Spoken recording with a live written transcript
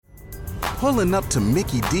Pulling up to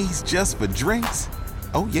Mickey D's just for drinks?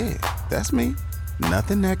 Oh yeah, that's me.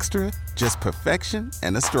 Nothing extra, just perfection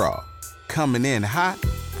and a straw. Coming in hot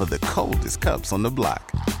for the coldest cups on the block.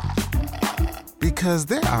 Because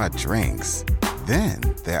there are drinks. Then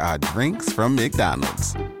there are drinks from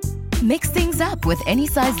McDonald's. Mix things up with any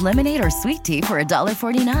size lemonade or sweet tea for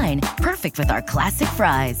 $1.49. Perfect with our classic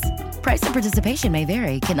fries. Price and participation may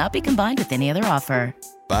vary. Cannot be combined with any other offer.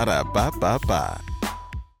 Ba-da-ba-ba-ba.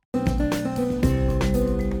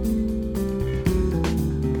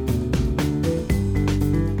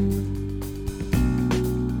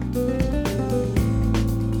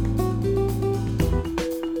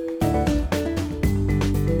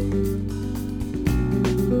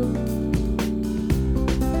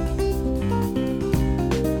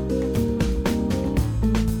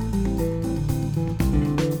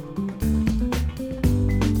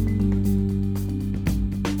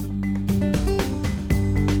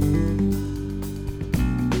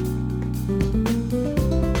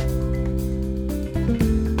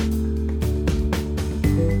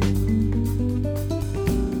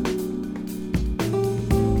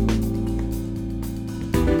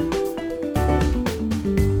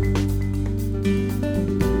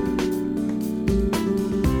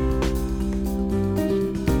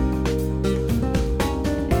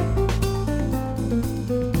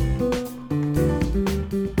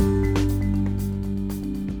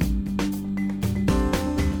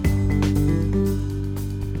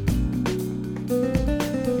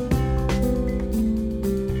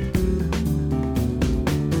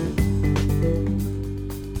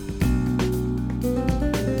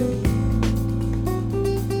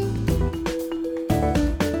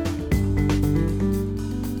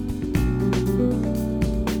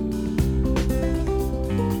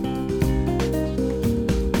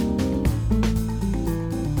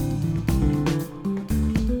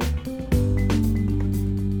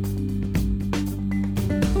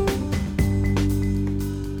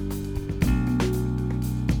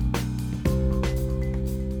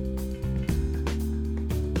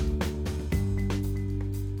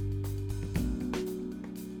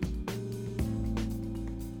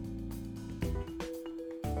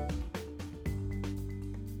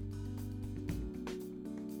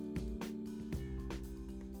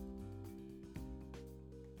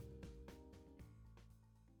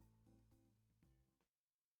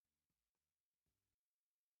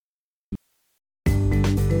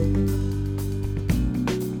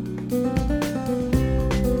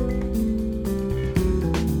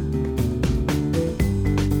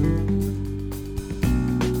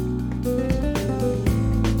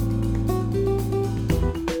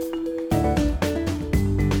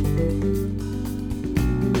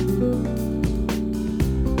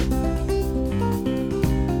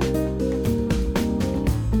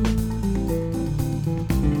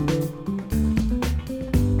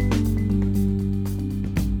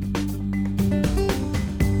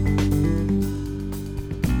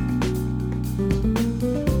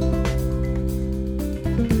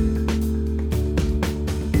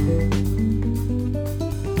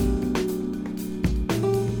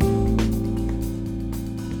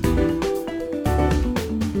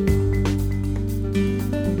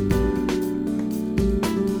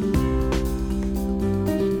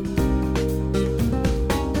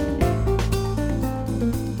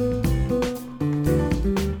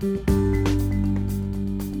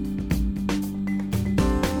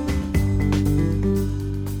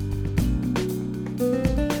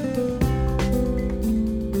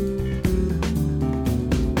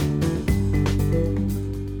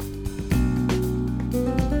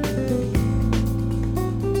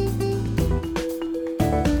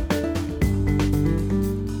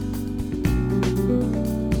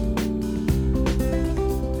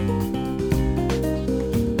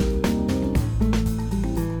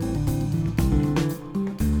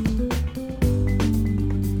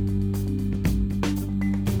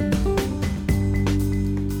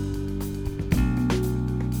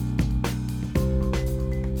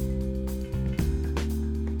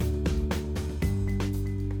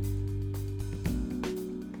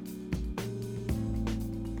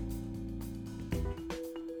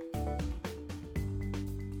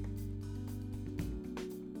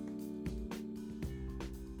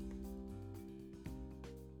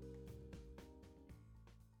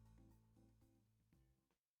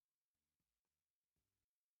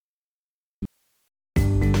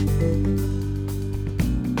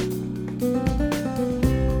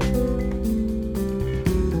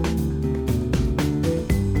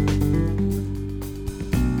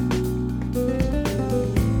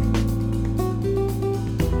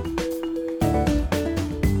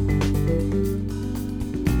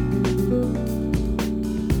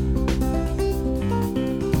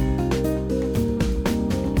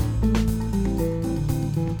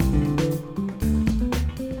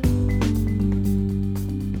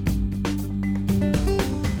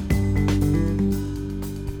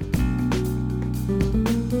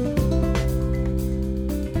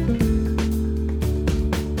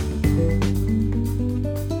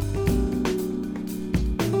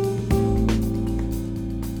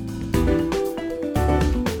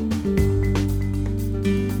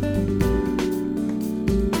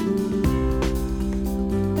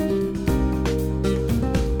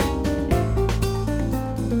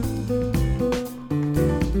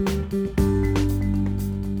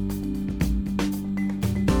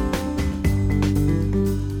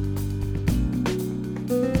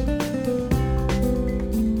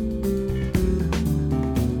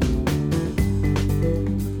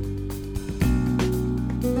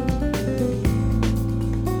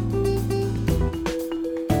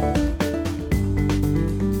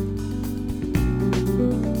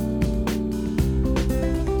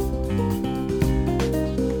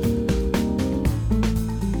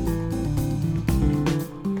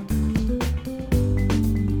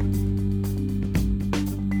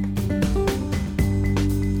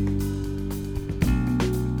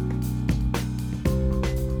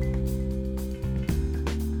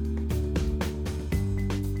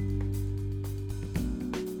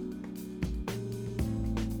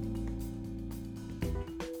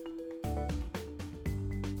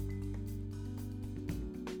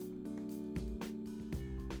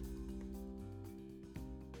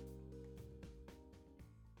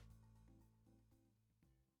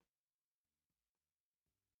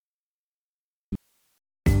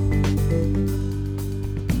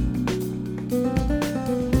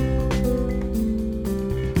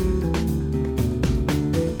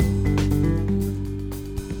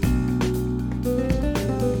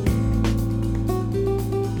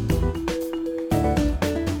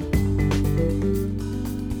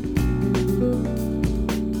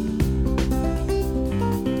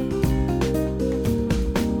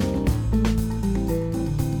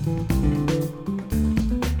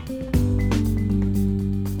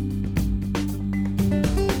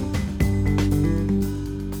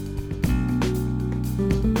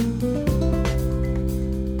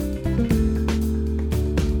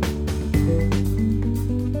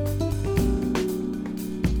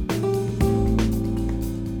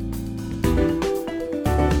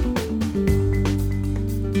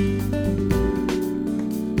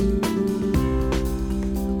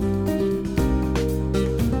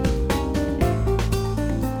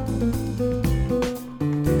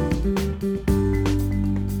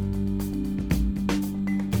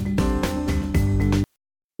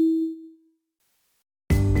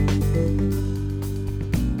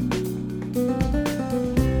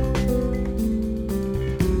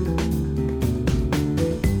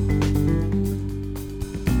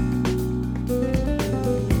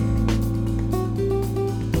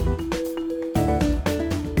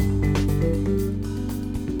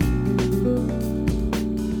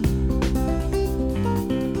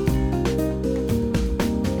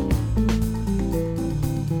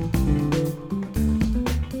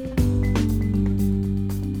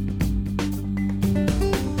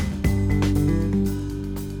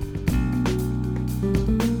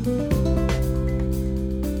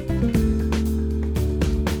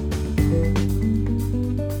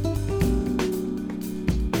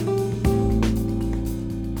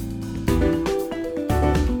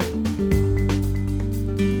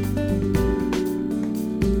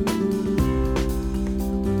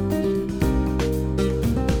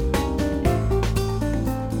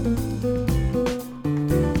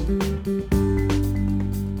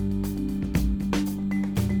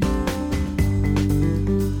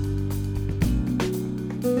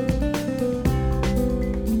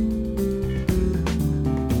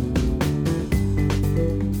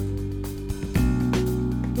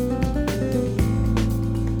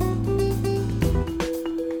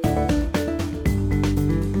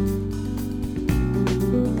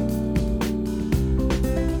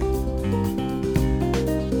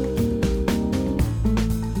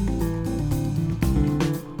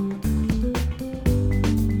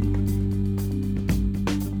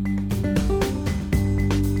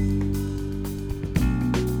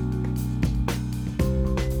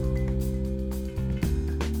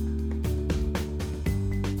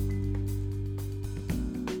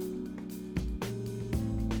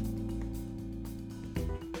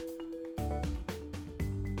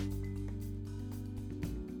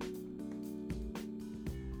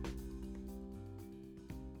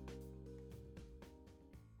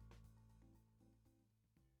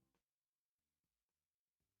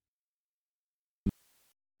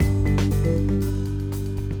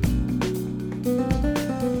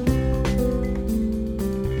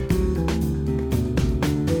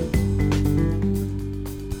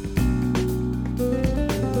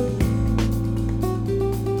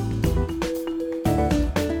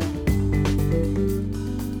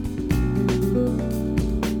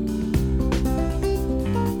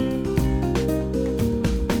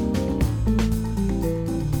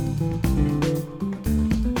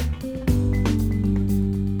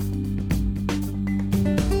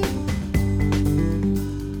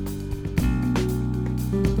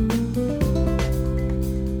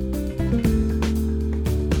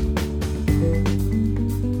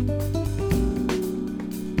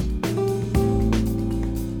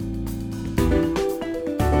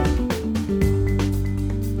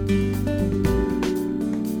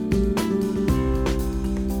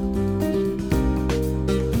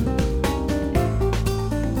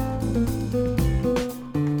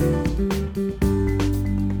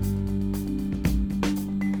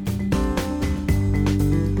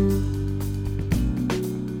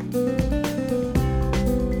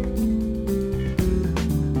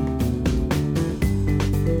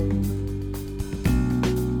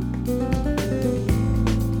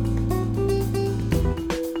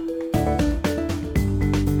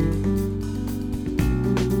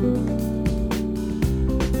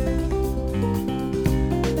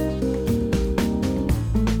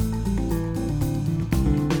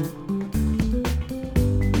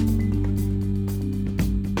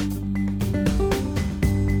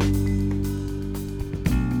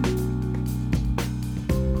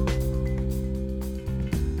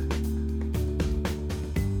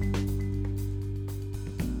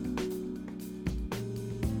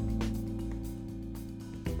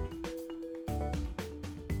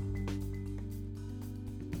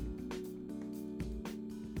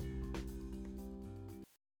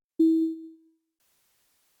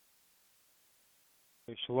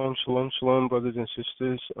 Shalom, shalom, shalom, brothers and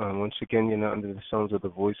sisters. Once again, you're not under the sounds of the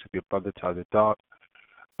voice of your brother Tazadaq.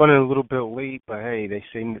 Running a little bit late, but hey, they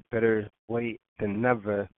say better late than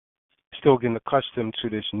never. Still getting accustomed to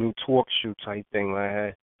this new talk show type thing I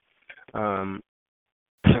had.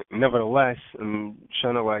 Nevertheless, I'm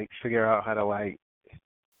trying to figure out how to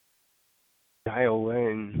dial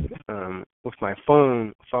in with my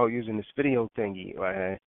phone without using this video thingy I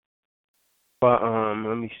had. But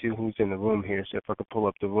let me see who's in the room here. So if I could pull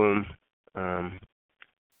up the room. I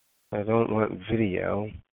don't want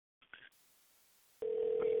video.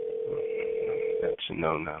 That's a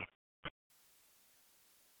no.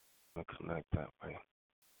 I'll connect that way.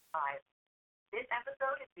 This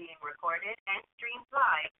episode is being recorded and streamed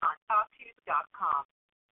live on TalkTube.com.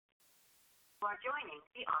 You are joining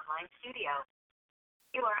the online studio.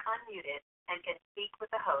 You are unmuted and can speak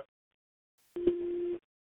with the host.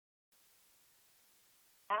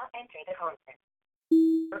 Now enter the conference.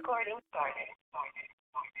 Recording started.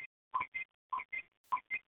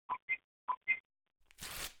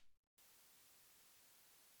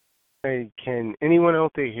 Hey, can anyone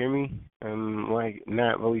out there hear me? I'm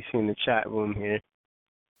not really seeing the chat room here.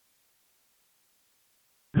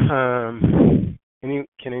 Can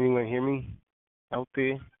anyone hear me out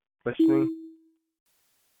there listening?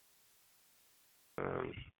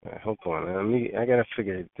 Hold on. I gotta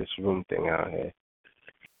figure this room thing out here.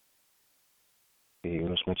 See,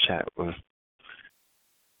 where's my chat room?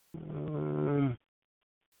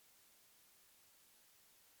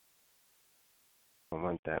 I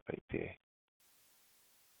want that right there.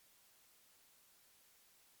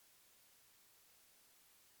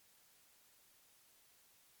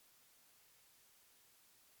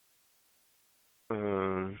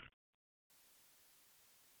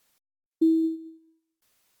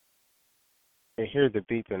 I hear the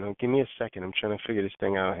beeping. Oh, give me a second. I'm trying to figure this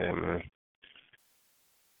thing out here, man.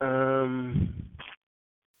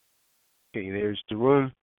 Okay, there's the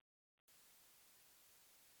room.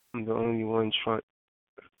 I'm the only one trying.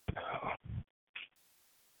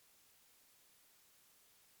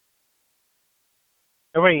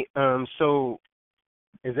 All right. So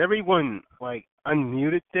is everyone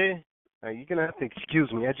unmuted there? You're gonna have to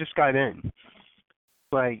excuse me. I just got in.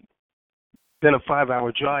 Been a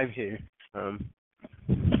 5-hour drive here. Ko,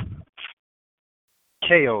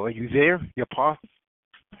 are you there? Your pa?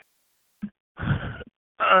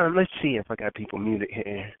 Let's see if I got people muted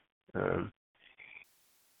here.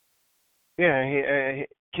 Yeah.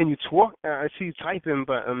 Can you talk? I see you typing,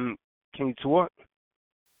 but can you talk?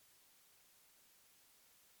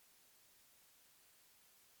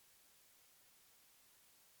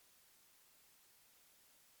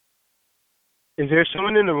 Is there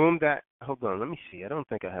someone in the room that? Hold on, let me see. I don't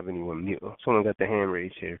think I have anyone mute. Someone got the hand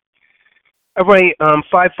raised here. All right,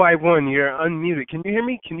 551, you're unmuted. Can you hear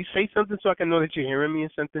me? Can you say something so I can know that you're hearing me or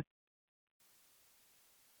something?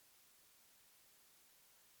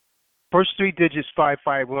 First 3 digits,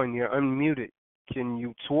 551, you're unmuted. Can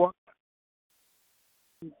you talk?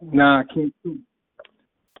 Nah, I can't talk.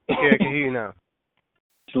 Yeah, I can hear you now.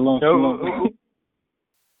 Shalom.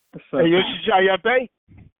 Hey, yo, Shajayabe?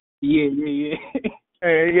 Yeah.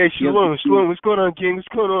 Hey, yeah, shalom. What's going on, King? What's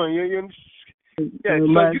going on? Yeah, so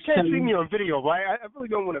you can't see me on video, right? I really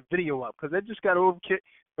don't want a video up because I just got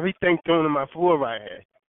everything thrown on my floor right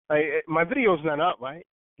here. My video's not up, right?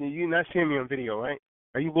 You're not seeing me on video, right?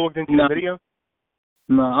 Are you logged into the video?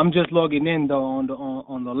 No, I'm just logging in though on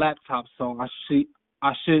the laptop, so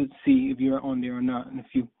I should see if you're on there or not in a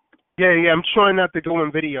few. Yeah. I'm trying not to go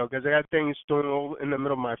on video because I got things thrown all in the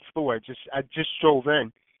middle of my floor. I just drove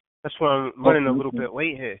in. That's why I'm running a little bit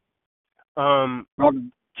late here. Ko,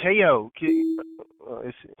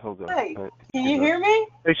 hold on. Hey, can you hear me?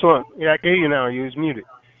 Hey, Sean. Yeah, I can hear you now. You was muted.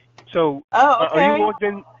 So, okay. Are you logged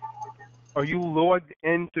in? Are you logged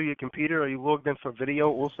in through your computer? Are you logged in for video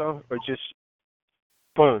also, or just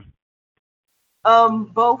phone?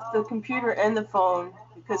 Both the computer and the phone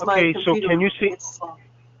because my computer. Okay, so can you see?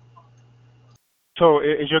 So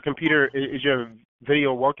is your computer? Is your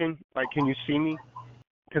video working? Can you see me?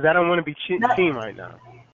 Because I don't want to be seen right now.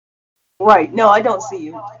 Right. No, I don't see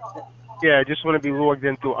you. Yeah, I just want to be logged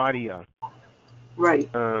in through audio. Right.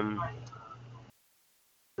 Glad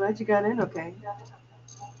you got in. Okay.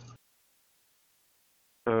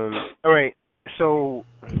 All right. So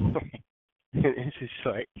it's just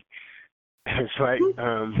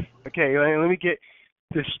okay. Let me get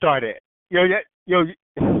this started. Yo,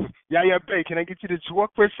 Bay, can I get you to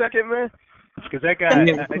talk for a second, man? Because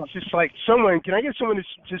it's just can I get someone to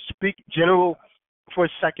just speak general for a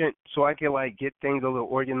second so I can get things a little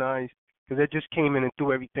organized? Because I just came in and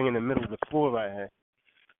threw everything in the middle of the floor right here.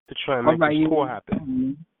 to try and All make right, this call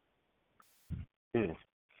happen. Yeah.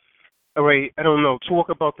 All right, I don't know. Talk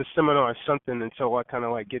about the seminar or something until I kind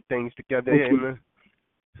of like get things together here, man.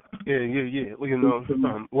 Yeah. Well, you know,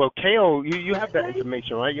 well, KO, you have that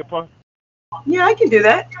information, right, your pa? Yeah, I can do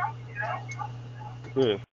that.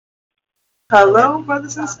 Yeah. Hello,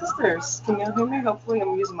 brothers and sisters. Can y'all hear me? Hopefully,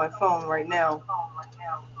 I'm using my phone right now.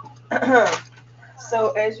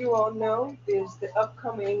 So, as you all know, there's the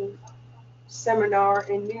upcoming seminar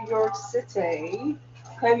in New York City,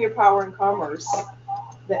 Claim Your Power in Commerce.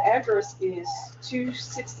 The address is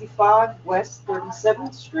 265 West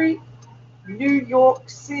 37th Street, New York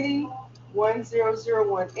City,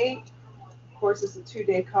 10018. Of course, it's a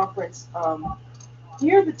 2-day conference.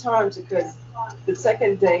 Here are the times because the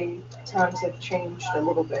second day times have changed a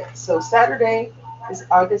little bit. So Saturday is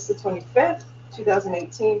August the 25th,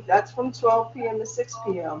 2018. That's from 12 p.m. to 6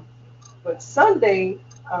 p.m. But Sunday,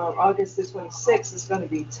 August the 26th, is going to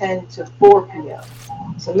be 10 to 4 p.m.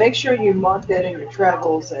 So make sure you mark that in your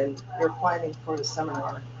travels and you're planning for the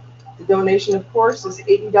seminar. The donation, of course, is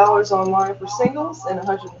 $80 online for singles and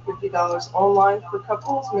 $150 online for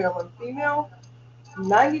couples, male and female.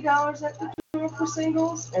 $90 at the door for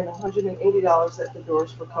singles and $180 at the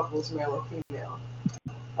doors for couples, male and female.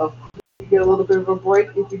 Of course, you get a little bit of a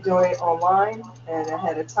break if you donate online and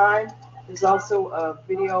ahead of time. There's also a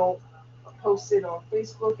video posted on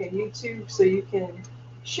Facebook and YouTube so you can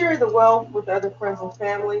share the wealth with other friends and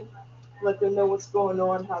family. Let them know what's going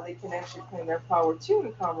on, how they can actually claim their power too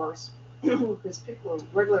in commerce. Because people,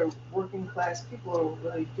 regular working class people, are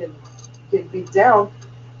really getting beat down,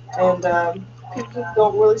 and people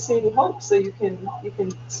don't really see any hope. So you can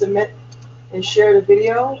submit and share the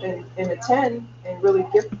video and attend and really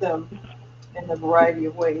gift them in a variety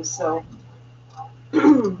of ways. So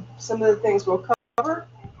some of the things we'll cover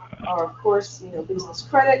are, of course, business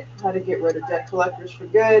credit, how to get rid of debt collectors for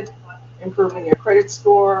good, improving your credit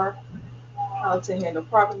score, how to handle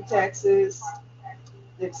property taxes,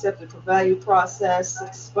 the accepted for value process,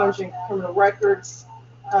 expunging criminal records,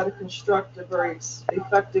 how to construct a very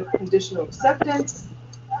effective conditional acceptance.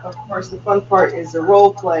 Of course, the fun part is the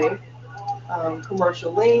role play,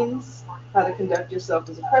 commercial liens, how to conduct yourself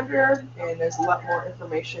as a creditor, and there's a lot more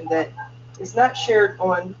information that is not shared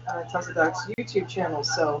on Tazadaq's YouTube channel.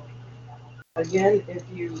 So again, if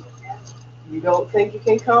you don't think you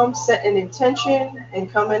can come, set an intention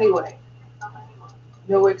and come anyway.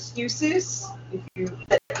 No excuses. If you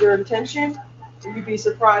set your intention, you'd be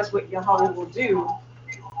surprised what Yahweh will do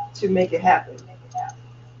to make it happen.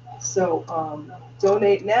 So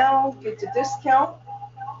donate now, get the discount,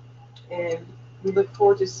 and we look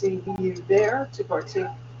forward to seeing you there to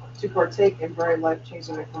partake in very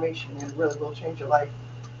life-changing information, and it really will change your life.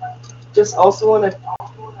 Just also want to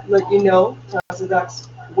let you know, Tazadaq's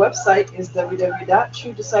website is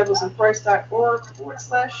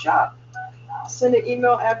www.truedisciplesofchrist.org/shop. Send an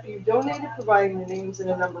email after you've donated, providing the names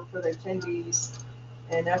and a number for the attendees.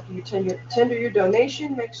 And after you tender your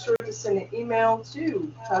donation, make sure to send an email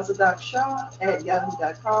to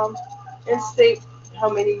tazadaqshah@yahoo.com and state how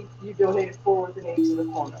many you donated for with the names and the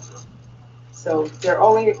phone number. So there are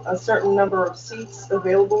only a certain number of seats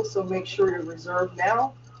available, so make sure you reserve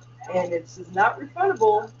now. And it's not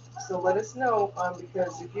refundable, so let us know,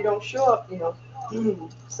 because if you don't show up,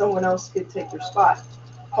 someone else could take your spot.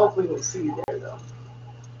 Hopefully we'll see you there, though.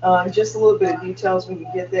 Just a little bit of details when you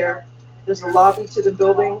get there. There's a lobby to the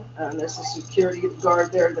building. There's a security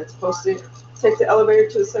guard there that's posted. Take the elevator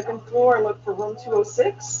to the second floor and look for room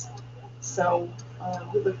 206. So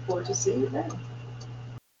we look forward to seeing you then.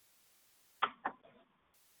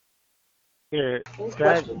 Yeah, Any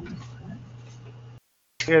questions?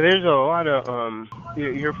 there's a lot of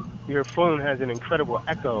your phone has an incredible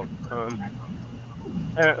echo.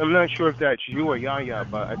 I'm not sure if that's you or Yaya,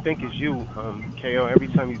 but I think it's you, KO. Every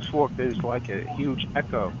time you talk, there's like a huge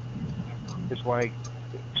echo. It's like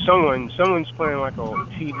someone's playing like a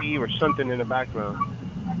TV or something in the background.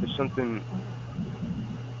 There's something.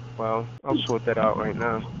 Well, I'll sort that out right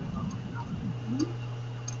now.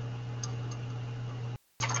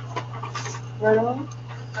 Right on.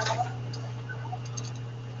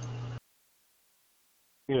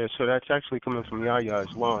 Yeah, so that's actually coming from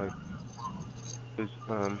Yaya's line. Because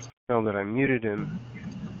now that I muted him.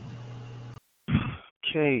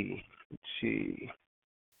 Okay, let's see.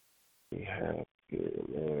 We have here,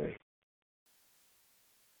 man.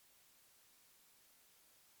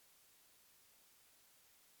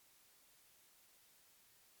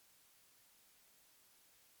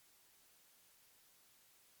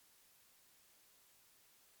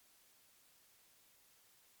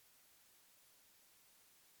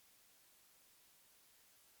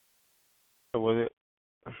 So was it?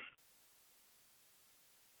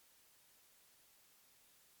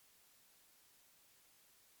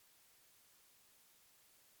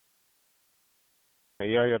 Hey,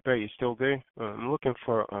 yeah, bet you still there? I'm looking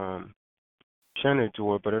for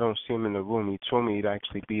Shenador, but I don't see him in the room. He told me he'd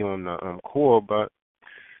actually be on the call, but I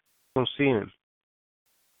don't see him.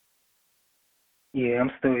 Yeah, I'm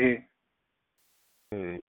still here.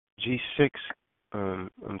 G6, I'm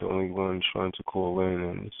the only one trying to call in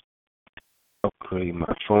and upgrade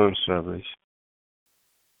my phone service.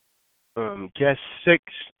 Guest 6,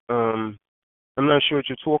 I'm not sure what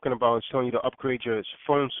you're talking about. It's telling you to upgrade your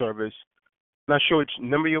phone service. Not sure which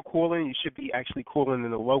number you're calling. You should be actually calling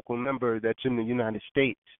in a local number that's in the United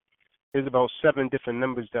States. There's about 7 different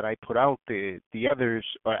numbers that I put out there. The others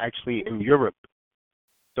are actually in Europe.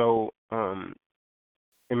 So,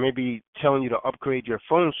 it may be telling you to upgrade your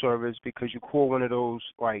phone service because you call one of those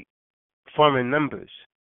like foreign numbers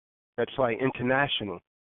that's like international.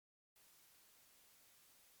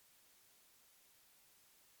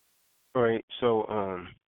 All right. So,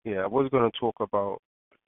 yeah, I was gonna talk about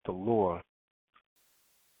the law,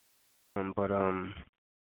 but let's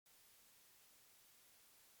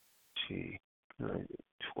see, I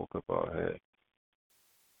talk about it.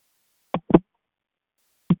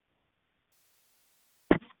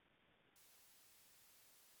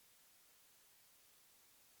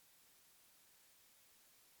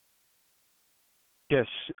 Yes,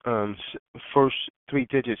 first 3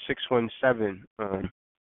 digits 617.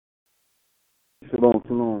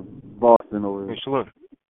 Shalom. Boston over Hey, here. Shalom.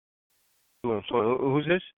 Who's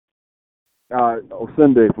this?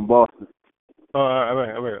 Sunday from Boston. All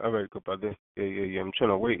right, good brother. Yeah. I'm trying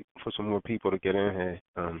to wait for some more people to get in here.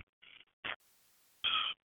 All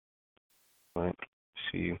right,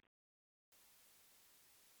 see you.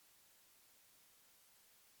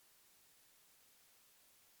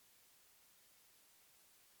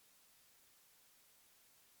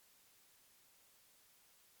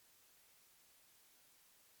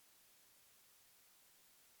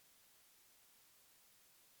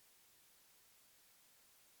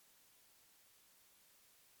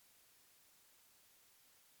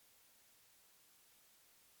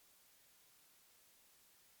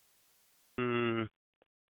 Mm,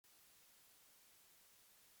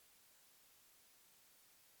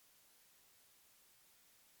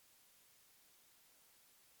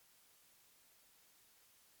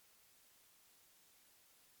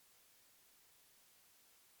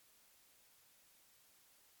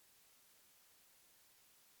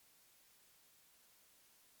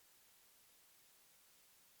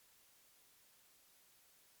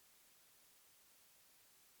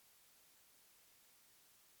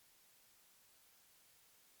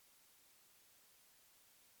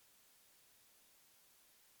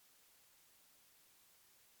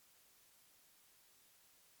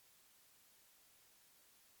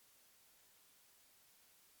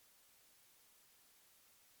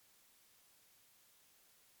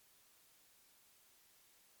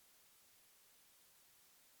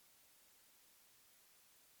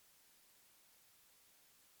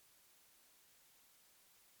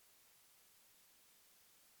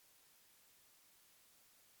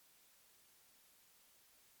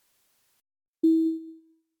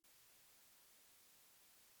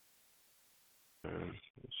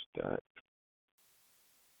 what's that?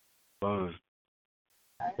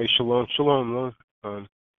 Hey, shalom, Lon.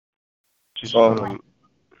 Just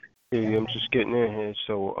yeah, I'm just getting in here.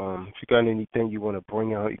 So, if you got anything you want to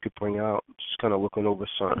bring out, you could bring out. Just kind of looking over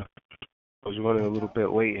something. I was running a little bit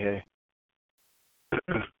late here.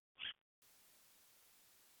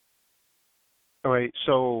 All right,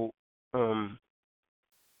 so,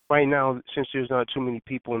 right now, since there's not too many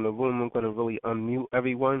people in the room, I'm gonna really unmute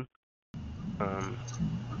everyone.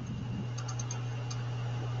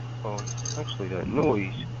 Oh, actually, that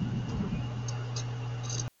noise.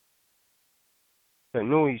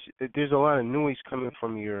 There's a lot of noise coming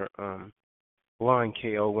from your line,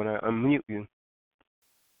 KO. When I unmute you.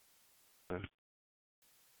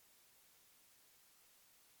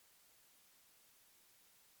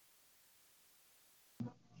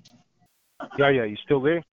 Yeah, you still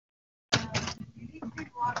there?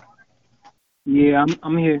 Yeah,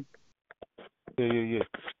 I'm here. Yeah.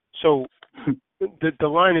 So the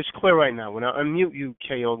line is clear right now. When I unmute you,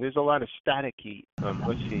 KO, there's a lot of staticky.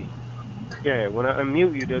 Let's see. Yeah, when I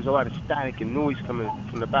unmute you, there's a lot of static and noise coming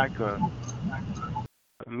from the background.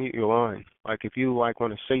 Unmute your line. Like if you want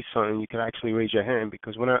to say something, you can actually raise your hand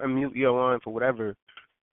because when I unmute your line for whatever,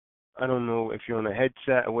 I don't know if you're on a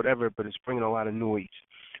headset or whatever, but it's bringing a lot of noise.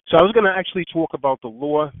 So I was going to actually talk about the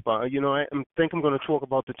law, but I think I'm going to talk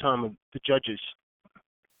about the time of the judges.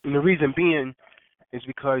 And the reason being is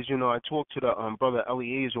because, I talked to the brother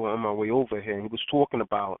Eliezer on my way over here, and he was talking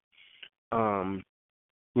about,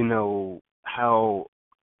 how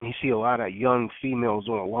You see a lot of young females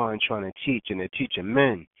online trying to teach, and they're teaching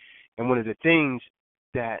men. And one of the things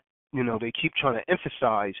that they keep trying to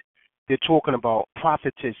emphasize, they're talking about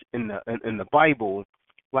prophetess in the Bible,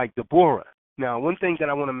 like Deborah. Now, one thing that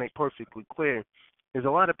I want to make perfectly clear is a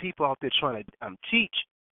lot of people out there trying to teach,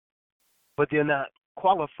 but they're not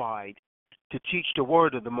qualified to teach the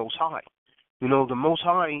word of the Most High. The Most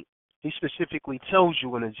High, He specifically tells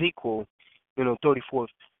you in Ezekiel, 34th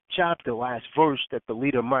chapter, last verse, that the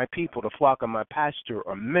leader of my people, the flock of my pastor,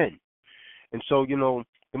 are men. And so,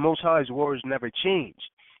 the Most High's words never change.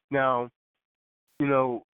 Now,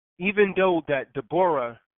 even though that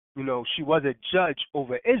Deborah, she was a judge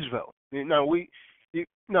over Israel.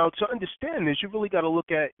 Now to understand this, you really got to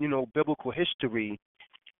look at, biblical history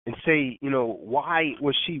and say, why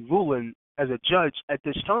was she ruling as a judge at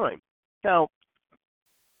this time? Now,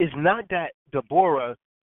 it's not that Deborah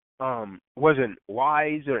wasn't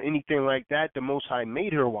wise or anything like that. The Most High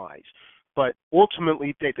made her wise. But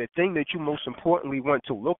ultimately, the thing that you most importantly want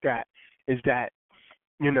to look at is that,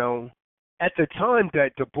 at the time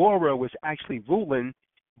that Deborah was actually ruling,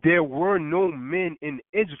 there were no men in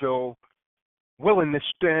Israel willing to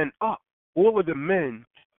stand up. All of the men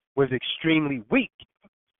was extremely weak.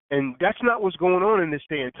 And that's not what's going on in this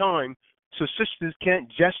day and time. So sisters can't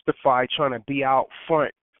justify trying to be out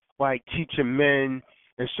front, like teaching men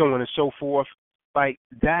and so on and so forth. Like,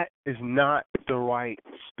 that is not the right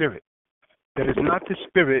spirit. That is not the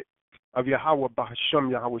spirit of Yahweh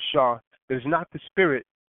Bahasham Yahweh Shah. That is not the spirit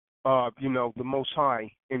of, the Most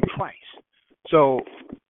High in Christ. So,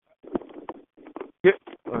 yeah,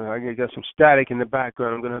 I got some static in the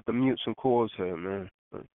background. I'm going to have to mute some calls here, man.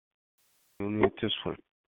 I need this one.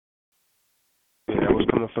 Yeah, that was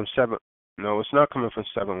coming from 7. No, it's not coming from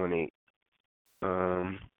 718.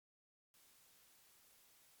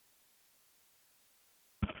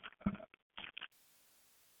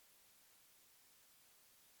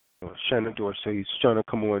 Shenador says he's trying to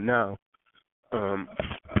come on now.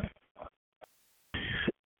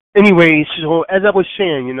 Anyways, so as I was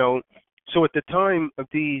saying, so at the time of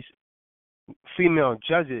these female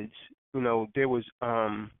judges, there was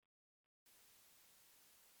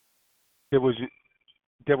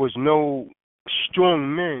no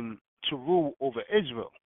strong men to rule over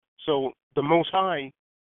Israel. So the Most High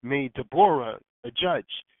made Deborah a judge.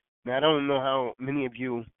 Now, I don't know how many of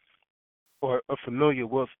you are familiar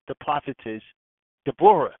with the prophetess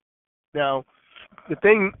Deborah. Now, the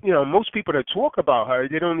thing, most people that talk about her,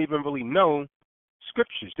 they don't even really know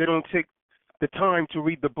scriptures. They don't take the time to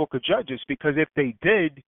read the book of Judges, because if they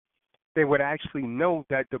did, they would actually know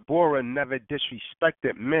that Deborah never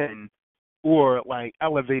disrespected men or like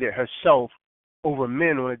elevated herself over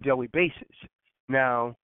men on a daily basis.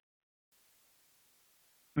 Now,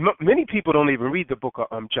 many people don't even read the book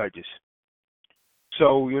of Judges.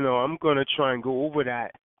 So, I'm going to try and go over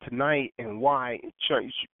that tonight and why,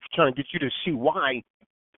 trying to get you to see why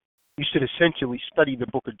you should essentially study the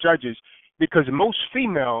book of Judges, because most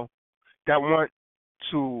female that want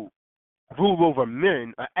to rule over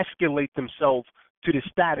men or escalate themselves to the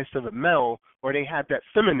status of a male, or they have that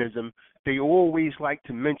feminism, they always like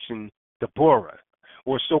to mention Deborah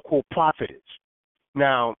or so-called prophetess.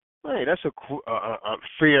 Now, hey, that's a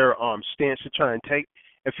fair stance to try and take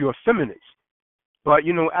if you're a feminist. But,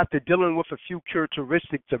 after dealing with a few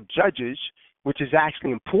characteristics of judges, which is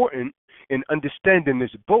actually important in understanding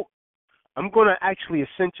this book, I'm going to actually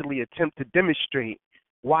essentially attempt to demonstrate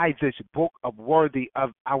why this book is worthy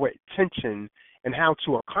of our attention and how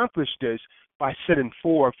to accomplish this by setting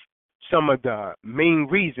forth some of the main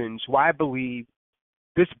reasons why I believe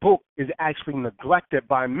this book is actually neglected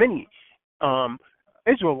by many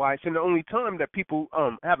Israelites. And the only time that people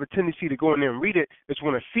have a tendency to go in there and read it is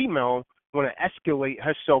when a female want to escalate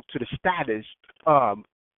herself to the status of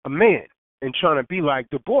a man and trying to be like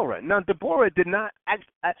Deborah. Now, Deborah did not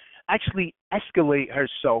actually escalate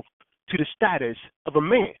herself to the status of a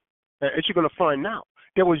man, as you're going to find out.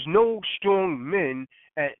 There was no strong men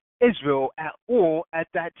at Israel at all at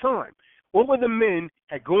that time. All of the men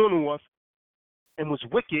had gone off and was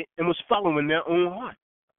wicked and was following their own heart.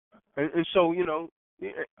 And so,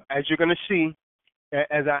 as you're going to see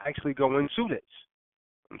as I actually go into this,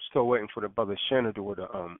 I'm still waiting for the brother Shenador to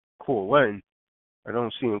call in. I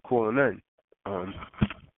don't see him calling in.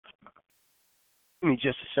 Give me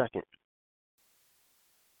just a second.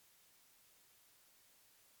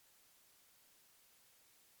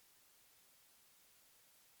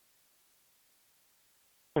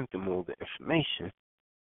 Sent him all the information.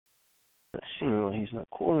 Not seeing why he's not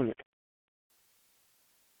calling it.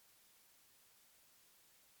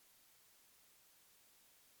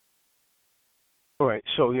 All right,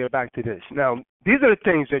 so yeah, back to this. Now, These are the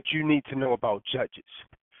things that you need to know about judges.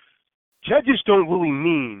 Judges don't really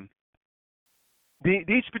mean,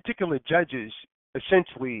 these particular judges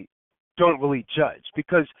essentially don't really judge,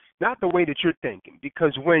 because not the way that you're thinking.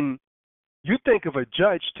 Because when you think of a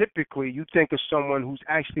judge, typically you think of someone who's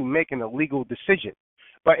actually making a legal decision.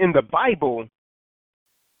 But in the Bible,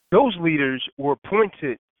 those leaders were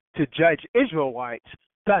appointed to judge Israelites,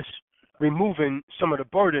 thus removing some of the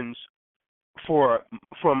burdens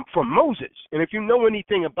from Moses. And if you know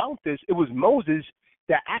anything about this, it was Moses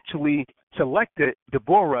that actually selected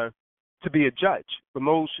Deborah to be a judge. But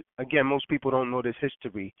most people don't know this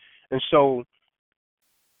history. And so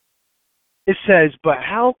it says, but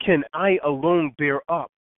how can I alone bear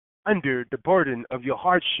up under the burden of your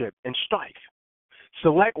hardship and strife?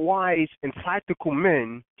 Select wise and practical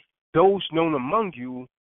men, those known among you,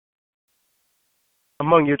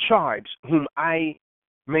 among your tribes, whom I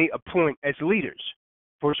may appoint as leaders.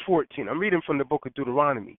 Verse 14. I'm reading from the book of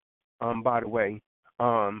Deuteronomy, by the way.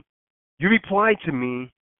 You replied to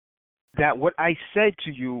me that what I said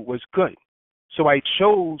to you was good. So I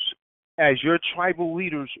chose as your tribal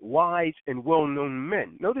leaders wise and well-known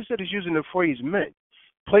men. Notice that it's using the phrase men,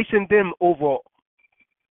 placing them over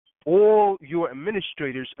all your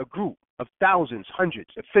administrators, a group of thousands, hundreds,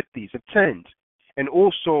 of fifties, of tens, and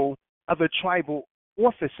also other tribal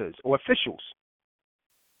officers or officials.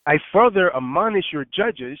 I further admonish your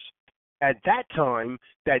judges at that time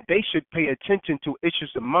that they should pay attention to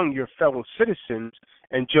issues among your fellow citizens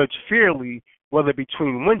and judge fairly whether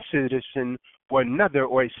between one citizen or another,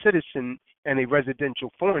 or a citizen and a residential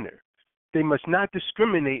foreigner. They must not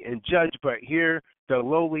discriminate and judge, but hear the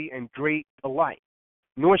lowly and great alike.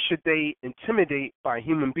 Nor should they intimidate by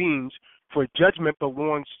human beings, for judgment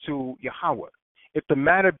belongs to Yahweh. If the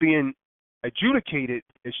matter being adjudicated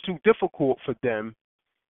is too difficult for them,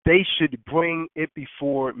 they should bring it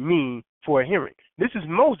before me for a hearing. This is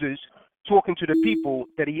Moses talking to the people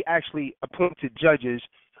that he actually appointed judges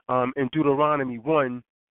in Deuteronomy 1,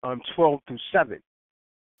 12 through 7.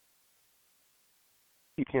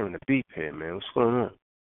 Keep hearing the beep here, man. What's going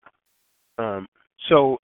on?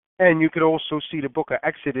 And you could also see the book of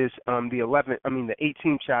Exodus, the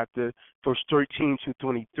 18th chapter, verse 13 to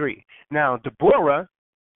 23. Now, Deborah,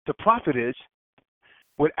 the prophetess,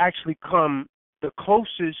 would actually come the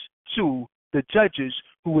closest to the judges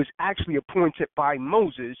who was actually appointed by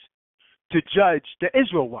Moses to judge the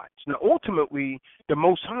Israelites. Now, ultimately, the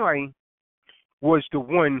Most High was the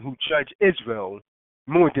one who judged Israel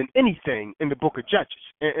more than anything in the book of Judges.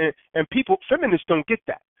 And people, feminists don't get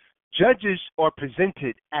that. Judges are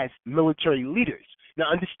presented as military leaders. Now,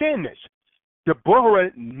 understand this.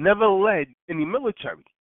 Deborah never led any military.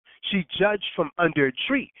 She judged from under a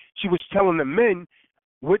tree. She was telling the men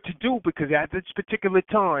what to do, because at this particular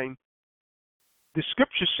time, the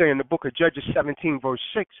scriptures say in the book of Judges 17, verse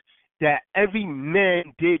 6, that every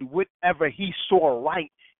man did whatever he saw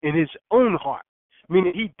right in his own heart,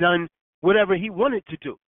 meaning he done whatever he wanted to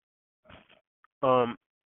do.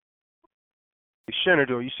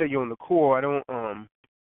 Senator, you say you're on the core. I don't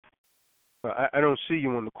see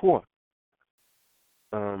you on the core.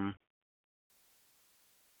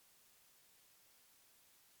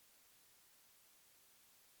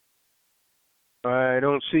 I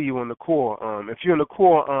don't see you on the core. If you're on the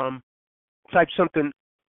core, type something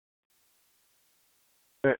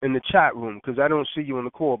in the chat room, because I don't see you on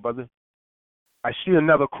the core, brother. I see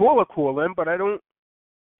another caller calling, but I don't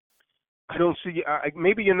see you.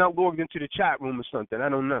 Maybe you're not logged into the chat room or something. I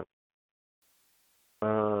don't know.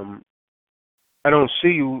 I don't see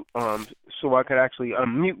you, so I could actually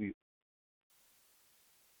unmute you.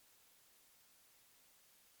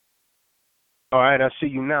 All right, I see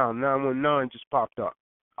you now. 919 just popped up.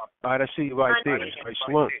 All right, I see you right there. All right,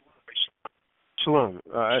 shalom. Shalom.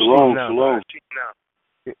 I see you now. Shalom.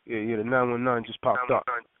 Yeah, the 919 just popped up.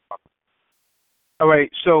 All right,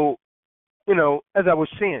 so, as I was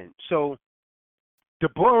saying, so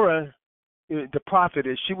Deborah, the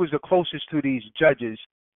prophetess, she was the closest to these judges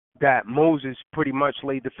that Moses pretty much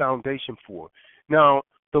laid the foundation for. Now,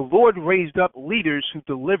 the Lord raised up leaders who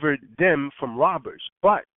delivered them from robbers,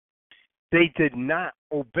 but they did not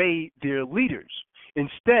obey their leaders.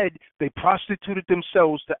 Instead, they prostituted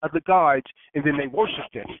themselves to other gods, and then they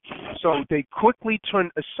worshiped them. So they quickly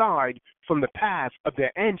turned aside from the path of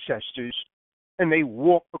their ancestors, and they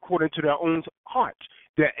walked according to their own hearts.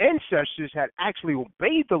 Their ancestors had actually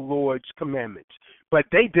obeyed the Lord's commandments, but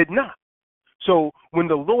they did not. So when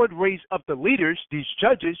the Lord raised up the leaders, these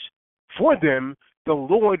judges, for them, the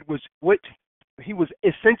Lord was he was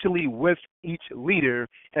essentially with each leader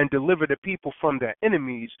and delivered the people from their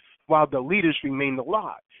enemies while the leaders remained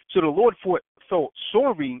alive. So the Lord felt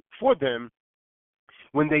sorry for them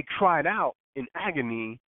when they cried out in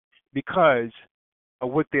agony because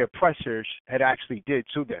of what their oppressors had actually did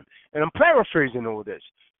to them. And I'm paraphrasing all this.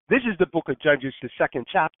 This is the book of Judges, the 2nd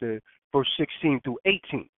chapter, verse 16 through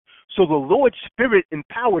 18. So the Lord's Spirit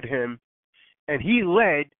empowered him, and he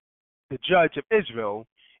led the judge of Israel,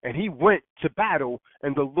 and he went to battle,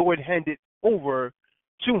 and the Lord handed over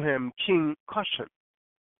to him King Cushan.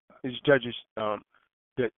 This is Judges,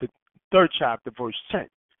 the 3rd chapter, verse 10.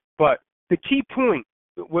 But the key point,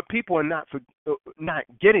 what people are not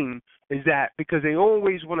getting, is that because they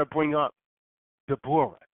always want to bring up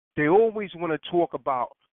Deborah. They always want to talk about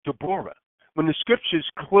Deborah, when the scriptures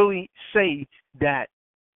clearly say that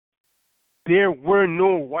there were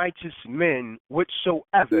no righteous men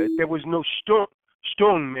whatsoever. There was no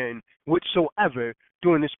strong men whatsoever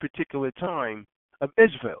during this particular time of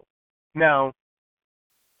Israel. Now,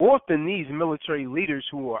 often these military leaders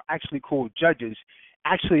who are actually called judges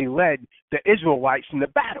actually led the Israelites in the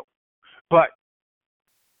battle. But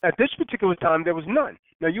at this particular time, there was none.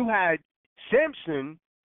 Now, you had Samson,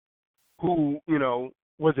 who,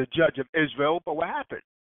 was a judge of Israel, but what happened?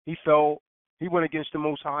 He went against the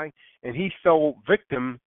Most High, and he fell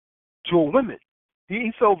victim to a woman.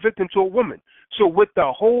 He fell victim to a woman. So what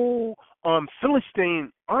the whole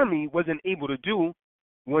Philistine army wasn't able to do,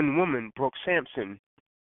 one woman broke Samson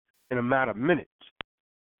in a matter of minutes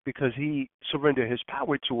because he surrendered his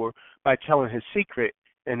power to her by telling his secret,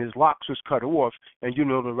 and his locks was cut off, and you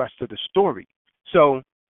know the rest of the story. So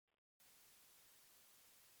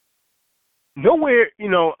nowhere,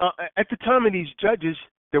 at the time of these judges,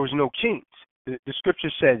 there was no kings. The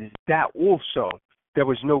scripture says that also there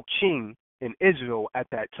was no king in Israel at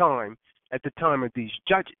that time, at the time of these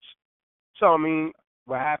judges. So,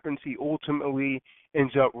 what happens? He ultimately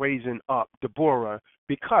ends up raising up Deborah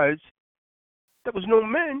because there was no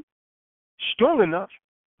men strong enough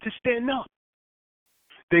to stand up.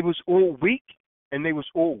 They was all weak, and they was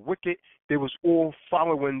all wicked. They was all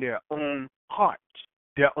following their own hearts,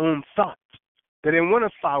 their own thoughts. They didn't want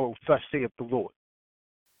to follow thus saith the Lord.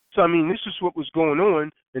 So, this is what was going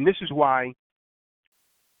on, and this is why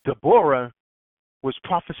Deborah was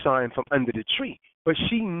prophesying from under the tree. But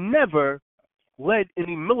she never led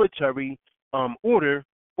any military order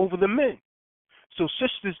over the men. So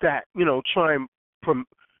sisters that, try and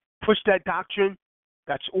push that doctrine,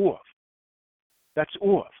 that's off. That's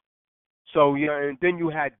off. So, and then you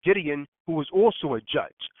had Gideon, who was also a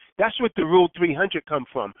judge. That's what the Rule 300 come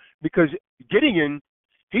from, because Gideon,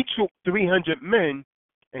 he took 300 men,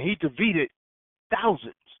 and he defeated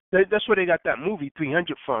thousands. That's where they got that movie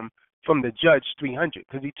 300 from the Judge 300,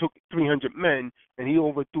 because he took 300 men, and he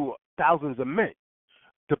overthrew thousands of men.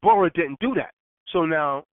 Deborah didn't do that. So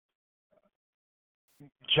now,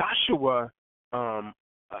 Joshua,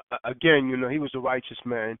 again, he was a righteous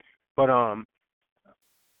man, but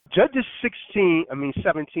Judges 17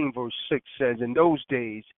 verse 6 says, in those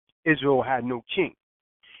days, Israel had no king.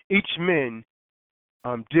 Each man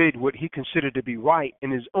did what he considered to be right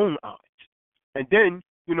in his own eyes. And then,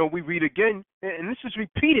 we read again, and this is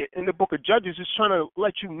repeated in the book of Judges. It's trying to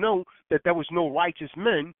let you know that there was no righteous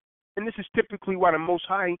men. And this is typically why the Most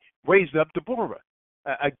High raised up Deborah.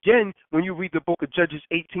 Again, when you read the book of Judges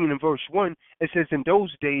 18 and verse 1, it says, in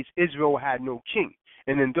those days, Israel had no king.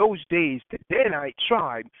 And in those days, the Danite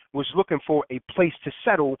tribe was looking for a place to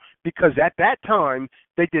settle because at that time,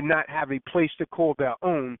 they did not have a place to call their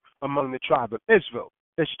own among the tribe of Israel.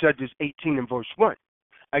 That's Judges 18 and verse 1.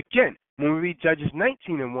 Again, when we read Judges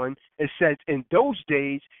 19 and 1, it says, in those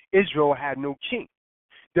days, Israel had no king.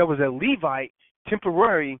 There was a Levite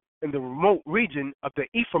temporary in the remote region of the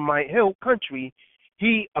Ephraimite hill country.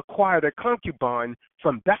 He acquired a concubine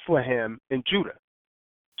from Bethlehem in Judah.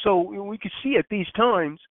 So we could see at these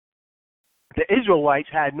times the Israelites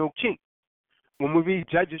had no king. When we read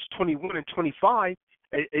Judges 21 and 25,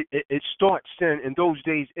 it starts saying, in those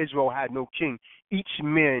days Israel had no king. Each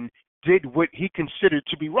man did what he considered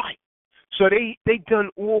to be right. So they done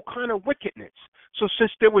all kind of wickedness. So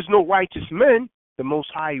since there was no righteous men, the Most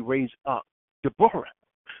High raised up Deborah.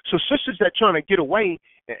 So sisters that trying to get away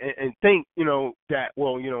and think, that,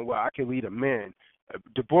 I can lead a man.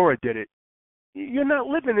 Deborah did it. You're not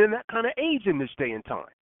living in that kind of age in this day and time.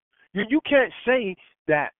 You can't say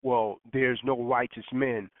that, there's no righteous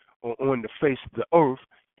men on the face of the earth,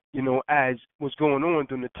 as was going on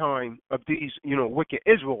during the time of these, wicked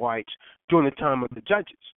Israelites during the time of the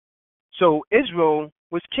judges. So Israel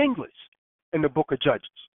was kingless in the book of Judges.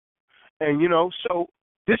 And, so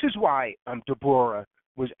this is why Deborah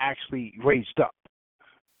was actually raised up.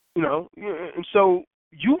 And so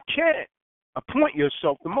you can't appoint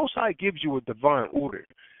yourself. The Most High gives you a divine order.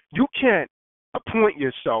 You can't appoint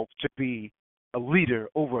yourself to be a leader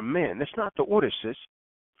over a man. That's not the order, sis.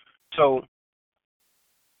 So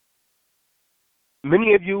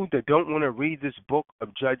many of you that don't want to read this book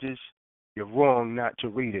of Judges, you're wrong not to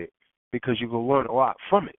read it because you will learn a lot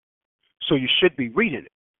from it. So you should be reading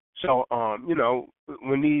it. So,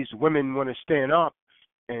 when these women want to stand up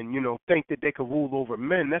and, think that they can rule over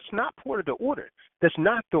men, that's not part of the order. That's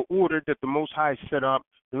not the order that the Most High set up.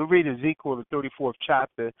 Let me read Ezekiel, the 34th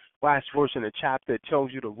chapter, last verse in the chapter. It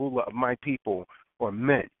tells you the ruler of my people or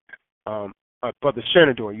men. Brother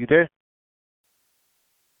Senador, you there?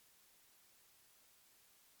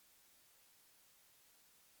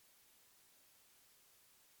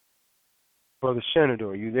 Brother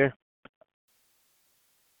Senador, you there?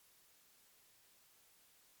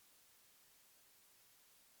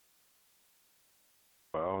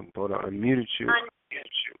 Well, I thought I unmuted you.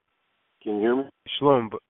 Can you hear me? Shalom,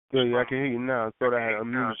 but yeah, I can hear you now. I thought I had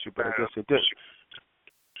unmuted you, but I guess it didn't.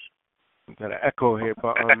 Got an echo here,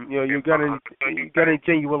 but you got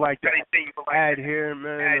anything you would like to add here,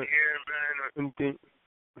 man? Anything?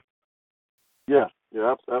 Yeah,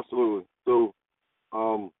 absolutely. So,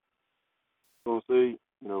 I'm gonna say,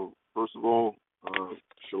 first of all,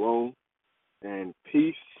 shalom and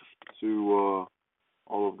peace to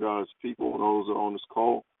all of God's people and those that are on this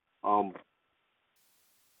call.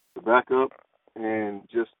 To back up and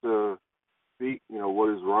just speak, what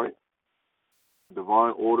is right.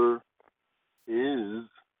 Divine order is,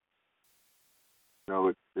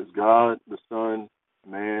 it's God, the Son,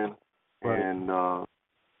 man, right. and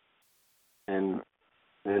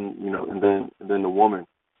then the woman.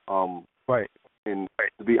 Right. And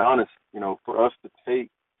to be honest, for us to take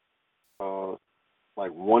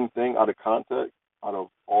like one thing out of context, out of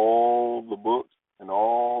all the books and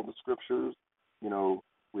all the scriptures,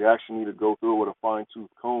 we actually need to go through it with a fine-tooth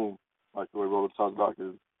comb, like the way Brother Tazadaq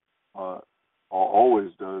is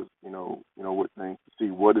always does, with things to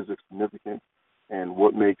see what is significant and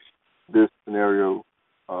what makes this scenario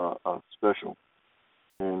special.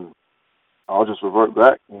 And I'll just revert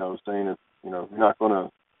back, saying if you're not going to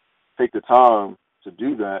take the time to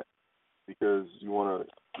do that because you want to,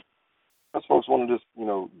 us folks want to just,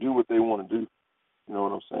 do what they want to do. You know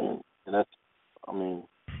what I'm saying? And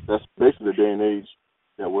that's basically the day and age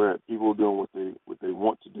that we're at. People doing what they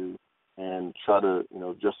want to do and try to,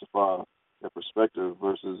 justify their perspective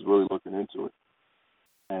versus really looking into it.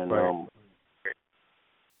 And right.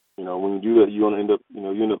 When you do that, you end up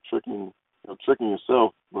tricking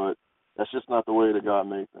yourself. But that's just not the way that God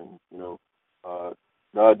made things.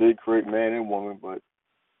 God did create man and woman, but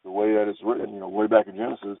the way that it's written, way back in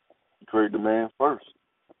Genesis, He created the man first,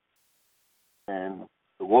 and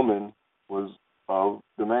the woman was of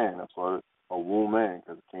the man. That's why it's a womb man,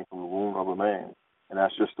 because it came from the womb of a man, and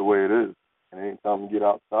that's just the way it is. And anytime you get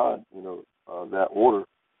outside, that order,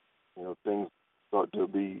 things start to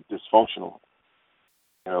be dysfunctional,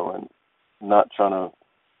 and not trying to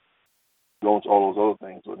go into all those other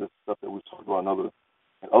things, but this stuff that we've talked about in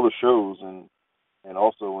other shows, and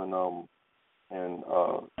also in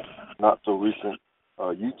not so recent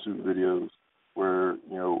YouTube videos, where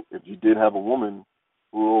if you did have a woman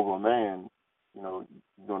rule over a man, you're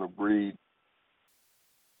going to breed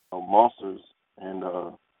monsters and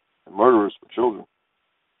murderers for children.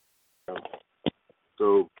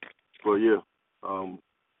 So, but yeah,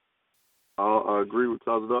 I agree with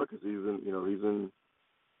Tazadaq because he's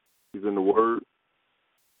in the Word,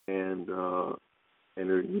 and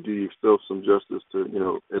you do yourself some justice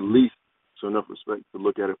to at least show enough respect to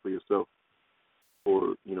look at it for yourself,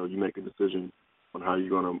 or you make a decision on how you're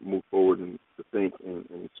going to move forward and to think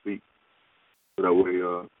and speak, so that way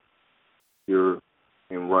you're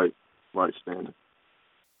in right standing.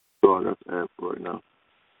 So I got to add for right now.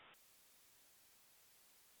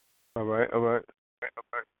 All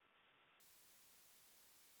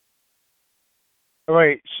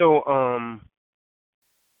right. So I'm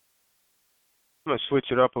gonna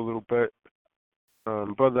switch it up a little bit,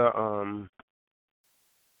 brother.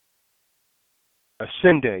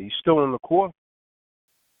 Ascende, you still on the core?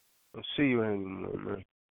 I'll see you anymore,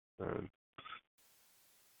 man.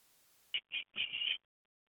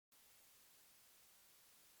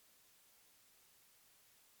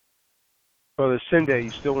 Brother Ascende,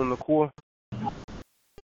 you still on the core?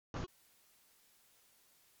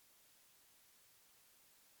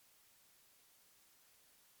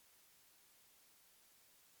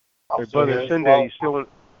 Hey, Brother Ascende, you still on?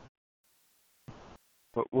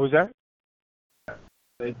 What was that?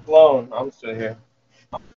 They flown. I'm still here.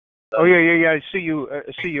 Oh yeah. I see you.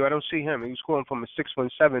 I don't see him. He was calling from a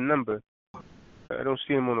 617 number. I don't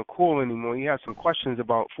see him on the call anymore. He had some questions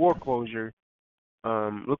about foreclosure.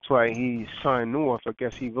 Looks like he signed off. I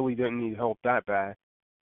guess he really didn't need help that bad.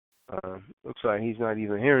 Looks like he's not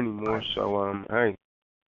even here anymore. So hey.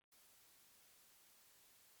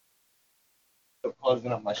 I'm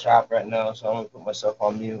closing up my shop right now, so I'm gonna put myself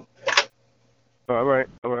on mute. All right.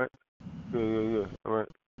 Yeah. All right.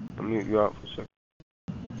 I'll mute you out for a second.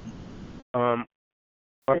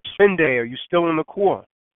 All right, Sunday, are you still in the core?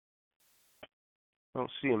 I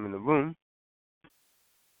don't see him in the room.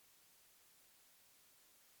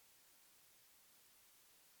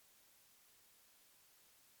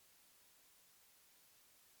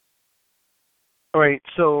 All right,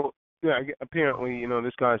 so yeah, apparently,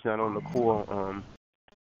 this guy's not on the core.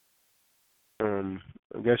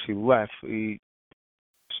 I guess he left. He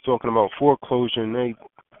was talking about foreclosure, and they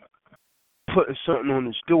put something on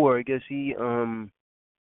his door. I guess he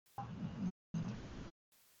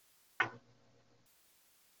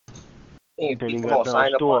Hey, then he people got don't down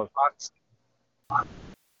sign up on store. Fox.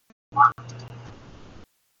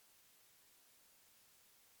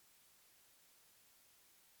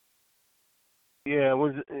 Yeah,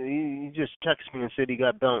 he just texted me and said he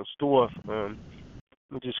got bounced off. We'll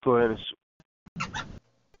just go ahead and.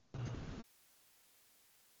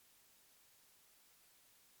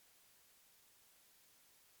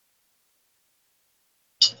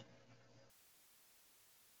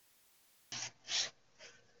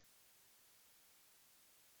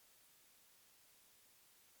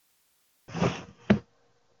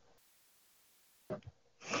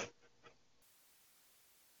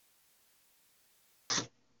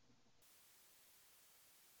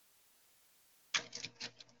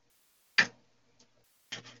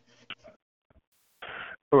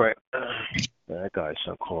 All right. That guy's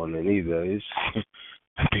not calling in either. It's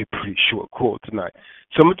be a pretty short call tonight.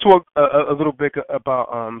 So I'm gonna talk a little bit about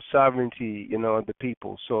sovereignty, of the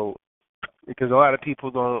people. So because a lot of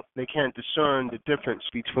people they can't discern the difference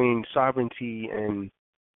between sovereignty and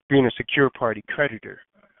being a secure party creditor.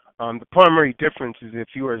 The primary difference is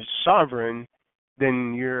if you are sovereign,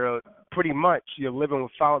 then you're you're living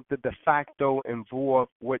without the de facto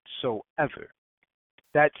involved whatsoever.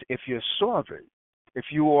 That's if you're sovereign. If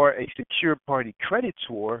you are a secure party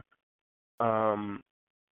creditor,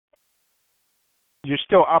 you're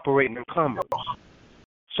still operating in commerce.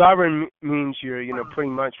 Sovereign means you're, pretty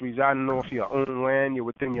much residing off your own land. You're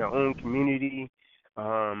within your own community.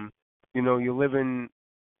 You're living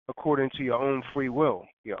according to your own free will,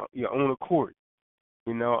 your own accord.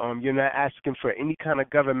 You're not asking for any kind of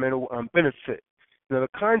governmental benefit. The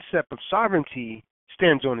concept of sovereignty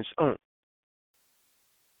stands on its own.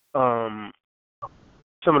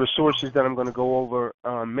 Some of the sources that I'm going to go over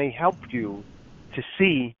may help you to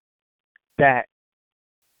see that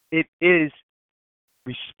it is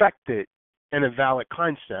respected and a valid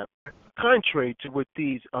concept, contrary to what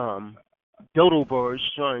these dodo birds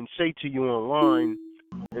try and say to you online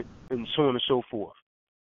and so on and so forth.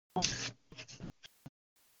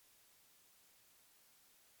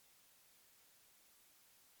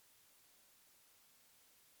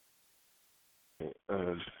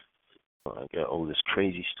 I got all this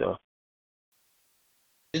crazy stuff.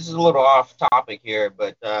 This is a little off topic here,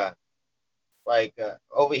 but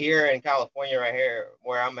over here in California, right here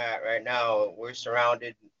where I'm at right now, we're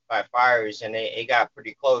surrounded by fires, and it got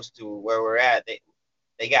pretty close to where we're at.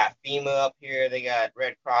 They got FEMA up here, they got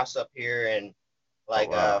Red Cross up here, and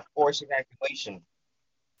forced evacuation.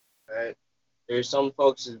 Right? There's some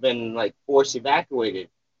folks has been like forced evacuated,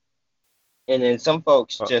 and then some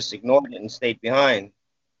folks just ignored it and stayed behind.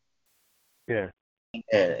 Yeah. And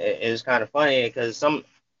it's kind of funny because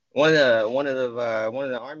one of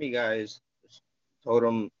the army guys told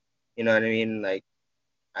him, you know what I mean, like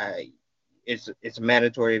it's a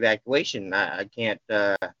mandatory evacuation. I can't.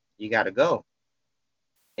 You got to go.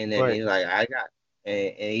 And then he's like,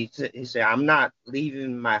 and he said, I'm not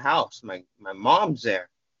leaving my house. My mom's there.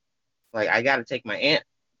 Like I got to take my aunt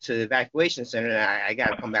to the evacuation center, and I got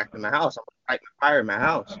to come back to my house. I'm gonna fight my fire in my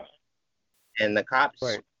house. And the cops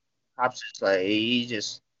just like he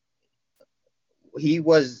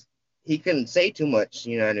couldn't say too much,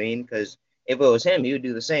 you know what I mean? Because if it was him, he would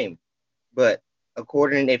do the same. But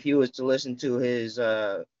if he was to listen to his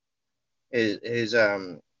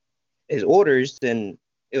orders, then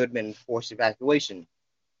it would have been forced evacuation.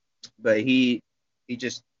 But he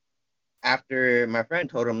just, after my friend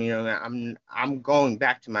told him, I'm going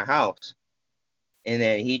back to my house, and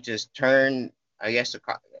then he just turned, I guess the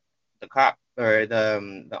cop or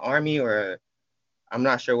the army, or I'm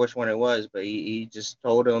not sure which one it was, but he just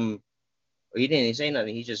told him, or he didn't even say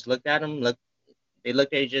nothing. He just looked at him, they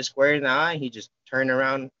looked at each other square in the eye. He just turned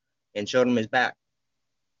around and showed him his back.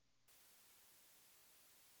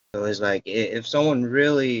 So it's like if someone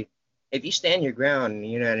really, if you stand your ground,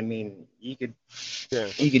 you know what I mean, you could Yeah.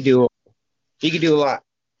 you could do a lot.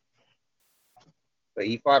 But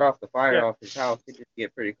he fought off the fire Yeah. off his house. He just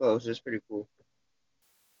get pretty close. It's pretty cool.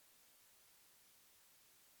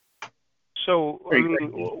 So I Pretty mean,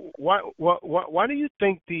 crazy. why do you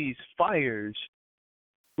think these fires,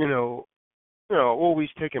 you know, always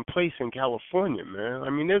taking place in California, man? I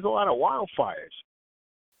mean, there's a lot of wildfires,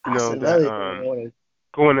 That's that another thing I want to.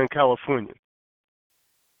 going in California.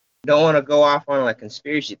 Don't want to go off on like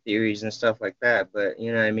conspiracy theories and stuff like that, but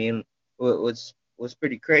you know what I mean. What's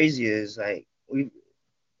pretty crazy is like we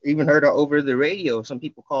even heard over the radio. Some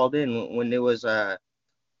people called in when it was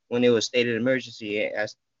state of emergency. I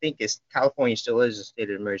think it's California still is a state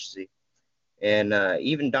of emergency, and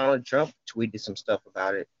even Donald Trump tweeted some stuff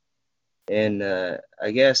about it. And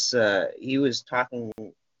I guess he was talking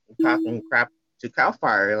crap to Cal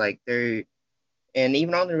Fire, like they're and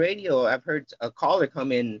even on the radio, I've heard a caller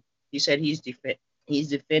come in. He said he's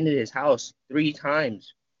defended his house 3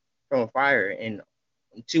 times from a fire, and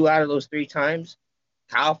 2 out of those 3 times,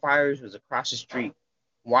 Cal Fires was across the street,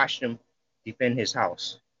 watched him defend his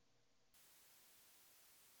house.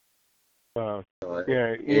 So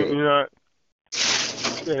Yeah, it,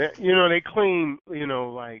 they claim,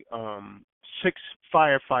 like 6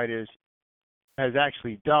 firefighters has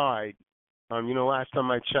actually died. Last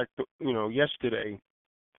time I checked, yesterday,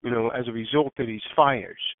 as a result of these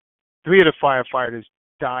fires. 3 of the firefighters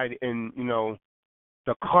died in,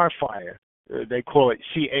 the car fire. They call it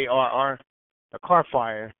CARR, the car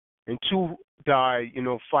fire, and 2 died,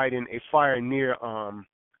 fighting a fire near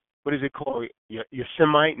what is it called?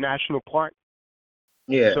 Yosemite National Park.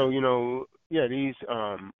 yeah, So, these the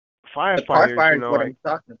car firefighters, fire is what I'm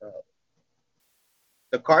talking about.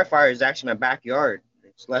 The car fire is actually my backyard.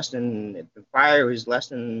 It's the fire was less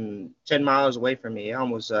than 10 miles away from me. It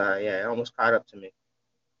almost caught up to me.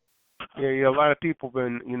 yeah, a lot of people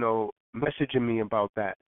been, messaging me about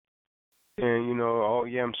that. And, oh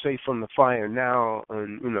yeah, I'm safe from the fire now,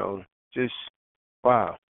 and, just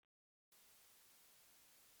wow.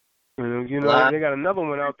 Lot, They got another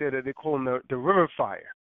one out there that they call the river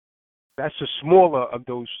fire. That's the smaller of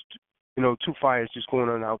those, 2 fires just going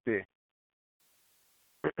on out there.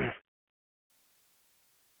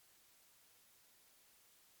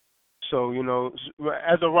 So,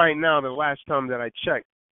 as of right now, the last time that I checked,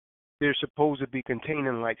 they're supposed to be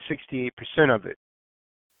containing like 68% of it.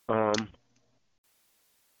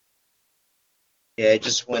 yeah, it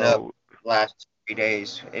just went up So, last 3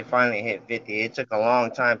 days. It finally hit 50. It took a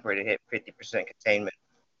long time for it to hit 50% containment.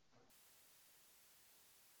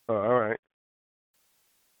 all right.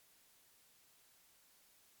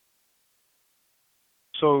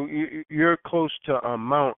 So you're close to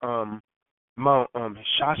Mount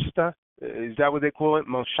Shasta. Is that what they call it,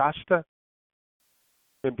 Mount Shasta?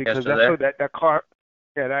 Yes, Because still that's there? what that car,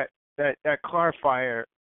 yeah, that car fire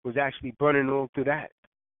was actually burning all through that.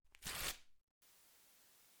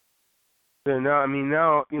 So now,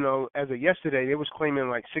 as of yesterday, they was claiming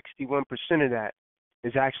like 61% of that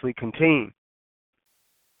is actually contained.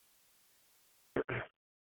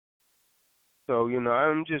 So,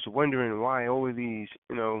 I'm just wondering why all of these,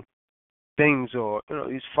 things or,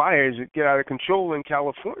 these fires get out of control in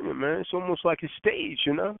California, man. It's almost like a stage,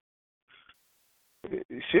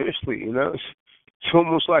 Seriously, it's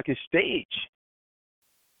almost like a stage.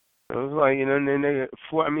 It's like, and then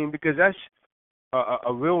because that's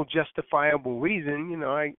a real justifiable reason,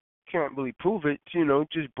 I can't really prove it,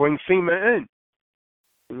 just bring FEMA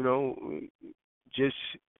in, just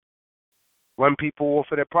run people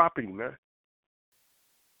off of their property, man.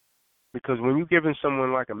 Because when you're giving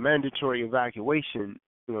someone like a mandatory evacuation,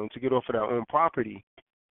 to get off of their own property,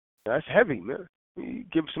 that's heavy, man. You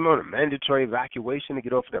give someone a mandatory evacuation to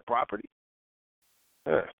get off of their property.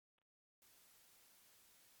 Yeah.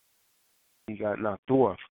 He got knocked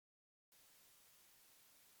off.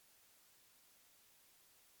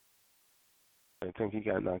 I think he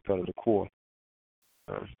got knocked out of the core.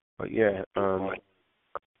 But yeah,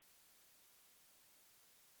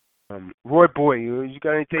 Roy Boy, you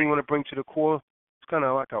got anything you want to bring to the core? It's kind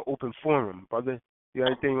of like an open forum, brother. You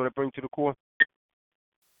got anything you want to bring to the core?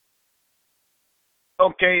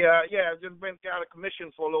 Okay, yeah, I've just been out of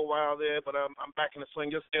commission for a little while there, but I'm back in the swing.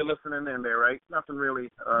 Just still listening in there, right? Nothing really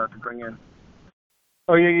to bring in.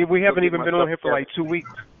 Oh yeah, we haven't Still even getting been on myself here for like together. 2 weeks.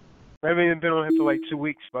 We haven't even been on here for like 2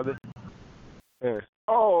 weeks, brother. Yeah.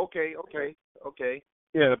 Oh, okay.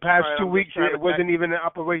 Yeah, the past All right, 2 I'm weeks just trying it to wasn't even in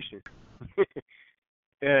operation.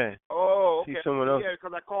 Yeah. Oh, See okay. someone else. Yeah,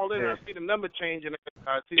 because I called in, Yeah. and I see the number change, and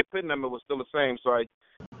I see the PIN number was still the same, so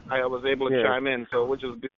I was able to Yeah. chime in, so which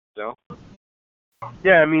is good,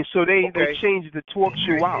 Yeah, I mean, so they Okay. changed the talk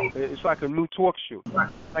show out. It's like a new talk show.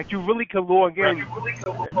 Like you really could log in,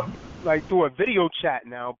 like through a video chat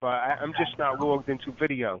now, but I'm just not logged into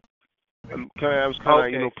video. I was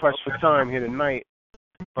kind of, Okay. pressed for time here tonight,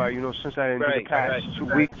 but since I didn't do the past Right. 2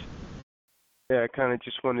 weeks, yeah, I kind of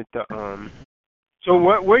just wanted to. So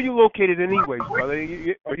where are you located, anyways, brother?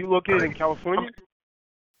 Are you located in California?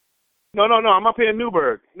 No. I'm up here in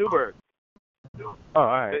Newburgh. Oh, all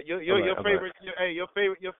right. Your All right. favorite. Your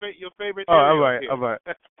favorite Oh, all area up right, here. all right.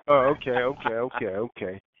 Oh,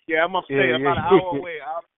 okay. Yeah, I'm upstate. Yeah, About an hour away.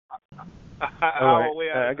 An hour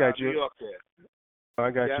away out I got of New you. York there.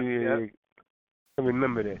 I got Yeah, you. yeah. Yeah. I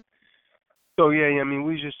remember that. So I mean,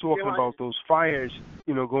 we was just talking about those fires,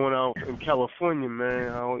 going out in California,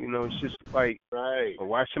 man. How it's just like, Right.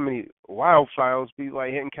 why so many wildfires be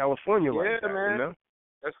like hitting California like that, man.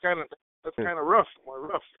 That's kind of rough.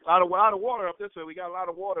 Rough. A lot of water up this way. We got a lot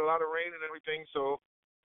of water, a lot of rain and everything. So,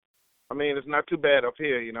 I mean, it's not too bad up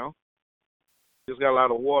here, Just got a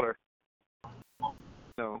lot of water.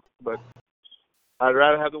 But I'd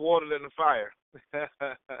rather have the water than the fire.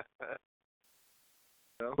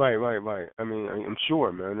 Right. I mean, I'm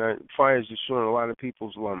sure, man. That fire is destroying a lot of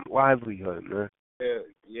people's livelihood, man.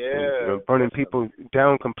 Yeah. Burning people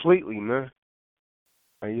down completely, man.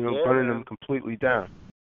 Burning them completely down.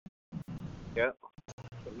 Yeah.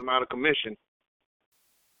 Putting them out of commission.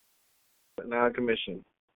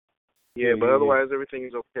 Yeah, but otherwise everything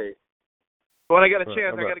is okay. But when I get a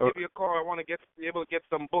chance, I got to give you a call. I want to be able to get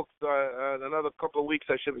some books. In another couple of weeks,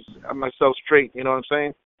 I should have myself straight. You know what I'm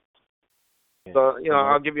saying? So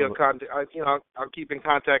I'll give you a contact. I'll keep in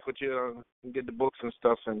contact with you and get the books and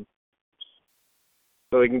stuff, and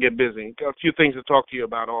so we can get busy. Got a few things to talk to you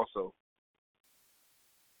about also.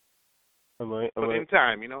 All right. In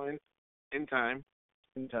time,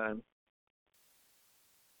 in time.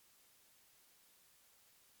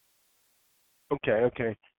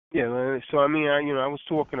 Okay. Yeah. So I mean, I was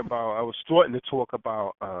starting to talk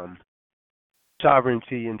about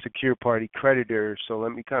sovereignty and secure party creditors. So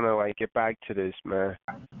let me kind of get back to this, man.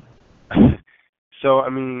 So I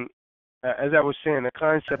mean, as I was saying, the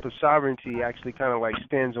concept of sovereignty actually kind of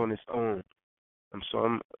stands on its own.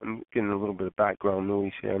 So I'm getting a little bit of background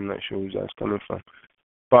noise here. I'm not sure who that's coming from,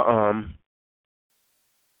 but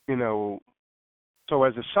so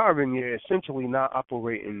as a sovereign, you're essentially not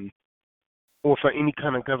operating or for any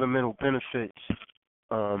kind of governmental benefits.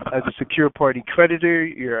 As a secure party creditor,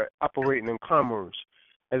 you're operating in commerce.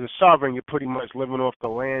 As a sovereign, you're pretty much living off the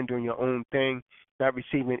land, doing your own thing, not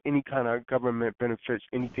receiving any kind of government benefits,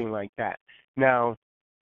 anything like that. Now,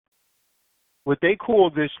 what they call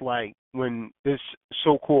this, when this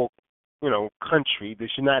so-called, country,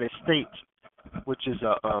 this United States, which is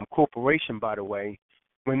a corporation, by the way,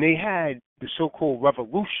 when they had the so-called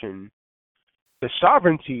revolution, the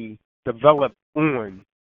sovereignty developed on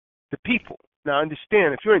the people. Now,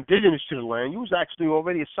 understand, if you're indigenous to the land, you was actually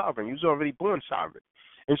already a sovereign. You was already born sovereign.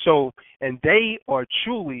 And they are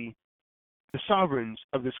truly the sovereigns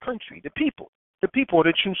of this country, the people. The people are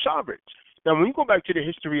the true sovereigns. Now, when you go back to the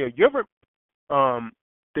history of Europe, the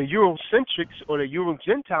Eurocentrics or the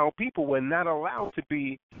Euro-Gentile people were not allowed to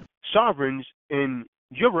be sovereigns in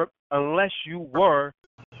Europe unless you were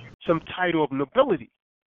some title of nobility,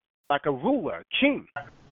 like a ruler, a king,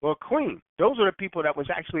 or a queen. Those are the people that was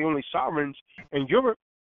actually only sovereigns in Europe.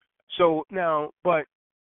 So now, but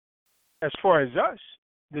as far as us,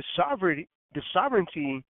 the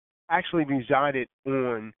sovereignty actually resided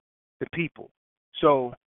on the people.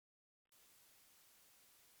 So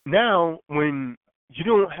now, when you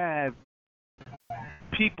don't have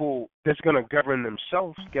people that's going to govern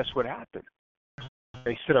themselves, guess what happened?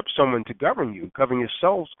 They set up someone to govern you, govern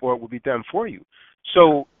yourselves, or it will be done for you.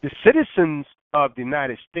 So the citizens of the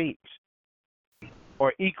United States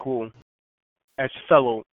are equal as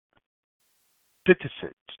fellow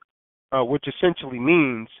citizens, which essentially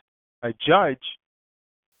means a judge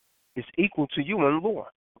is equal to you in law,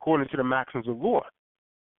 according to the maxims of law.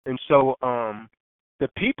 And so the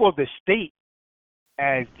people of the state,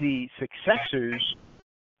 as the successors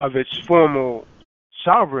of its former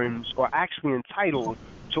sovereigns, are actually entitled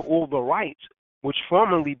to all the rights which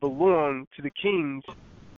formerly belonged to the kings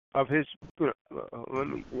of his.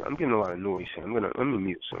 I'm getting a lot of noise here. Let me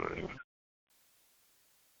mute someone here.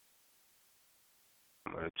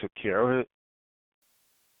 I took care of it.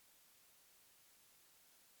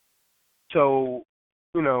 So,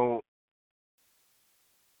 when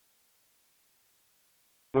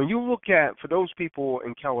you look at, for those people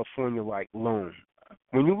in California like Lone,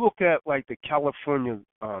 when you look at the California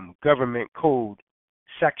government code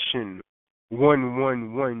section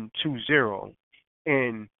 11120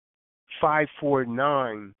 and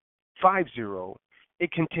 54950,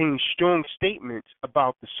 it contains strong statements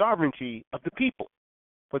about the sovereignty of the people,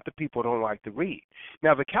 but the people don't like to read.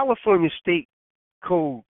 Now, the California State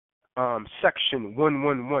Code, Section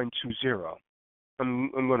 11120,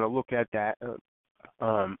 I'm going to look at that.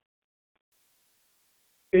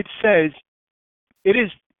 It says it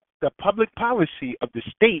is the public policy of the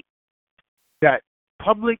state that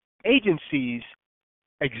public agencies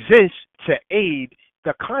exist to aid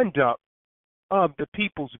the conduct of the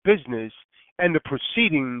people's business, and the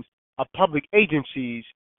proceedings of public agencies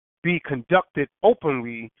be conducted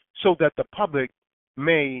openly so that the public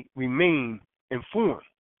may remain informed.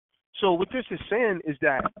 So what this is saying is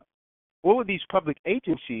that all of these public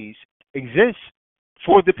agencies exist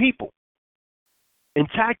for the people.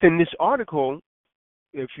 Intact in this article,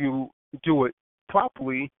 if you do it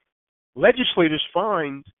properly, legislators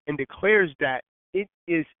find and declares that it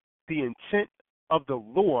is the intent of the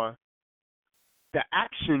law, the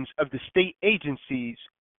actions of the state agencies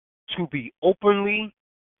to be openly,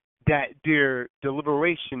 that their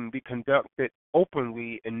deliberation be conducted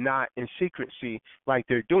openly and not in secrecy like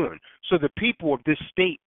they're doing. So the people of this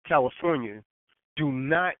state, California, do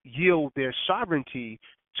not yield their sovereignty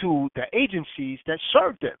to the agencies that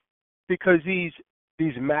serve them, because these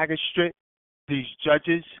magistrates, these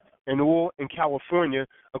judges, and all in California,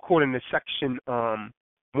 according to Section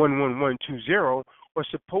 11120, are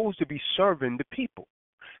supposed to be serving the people.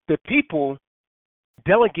 The people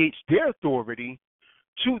delegates their authority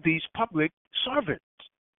to these public servants.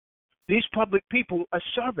 These public people are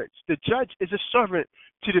servants. The judge is a servant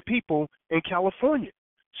to the people in California.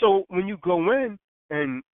 So when you go in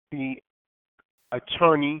and the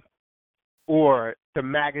attorney or the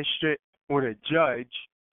magistrate or the judge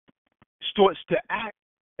starts to act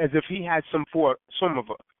as if he had some form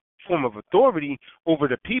of authority over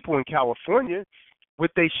the people in California,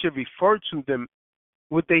 what they should refer them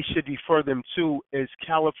to is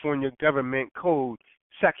California Government Code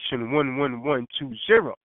Section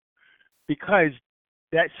 11120, because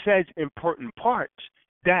that says in important parts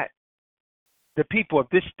that the people of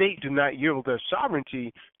this state do not yield their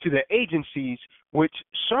sovereignty to the agencies which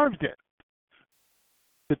serve them.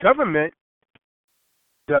 The government,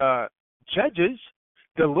 the judges,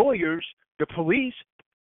 the lawyers, the police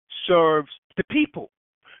serves the people.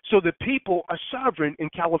 So the people are sovereign in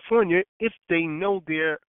California if they know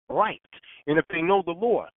their right and if they know the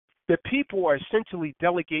law. The people are essentially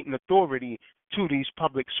delegating authority to these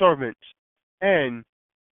public servants, and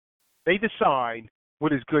they decide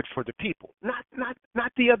what is good for the people. Not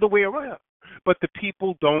the other way around. But the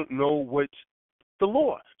people don't know what's the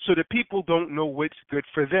law. So the people don't know what's good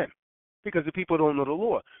for them, because the people don't know the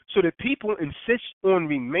law. So the people insist on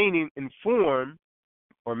remaining informed,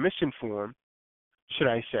 or misinformed, should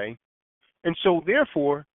I say. And so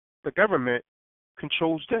therefore, the government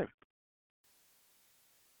controls them.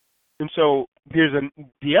 And so there's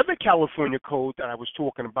the other California code that I was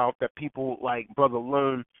talking about that people like Brother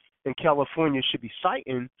Lone in California should be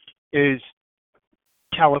citing is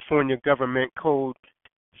California Government Code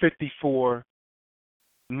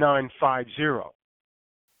 54950.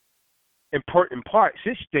 Important parts,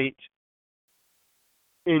 it states,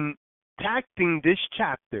 in tacting this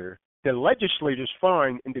chapter, the legislators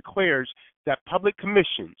find and declares that public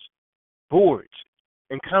commissions, boards,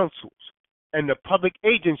 and councils, and the public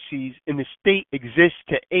agencies in the state exist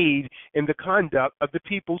to aid in the conduct of the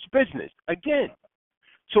people's business. Again,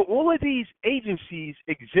 so all of these agencies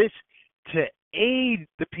exist to aid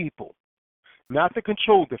the people, not to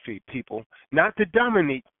control the people, not to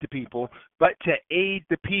dominate the people, but to aid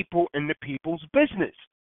the people in the people's business,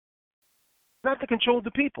 not to control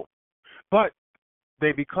the people. But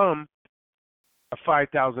they become a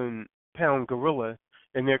 5,000-pound gorilla,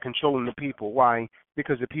 and they're controlling the people. Why?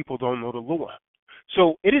 Because the people don't know the law.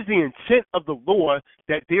 So it is the intent of the law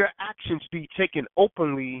that their actions be taken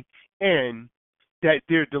openly and that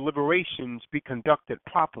their deliberations be conducted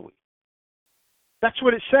properly. That's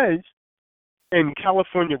what it says in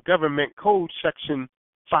California Government Code Section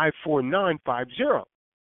 54950.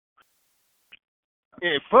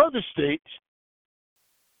 It further states,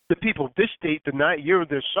 the people of this state do not yield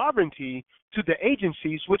their sovereignty to the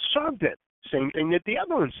agencies which serve them. Same thing that the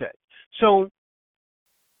other one said. So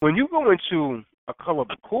when you go into a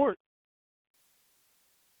colorable court,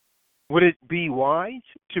 would it be wise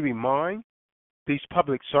to remind these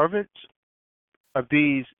public servants of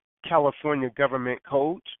these California government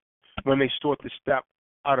codes when they start to step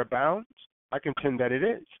out of bounds? I contend that it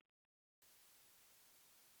is.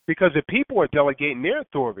 Because the people are delegating their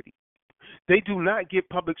authority. They do not give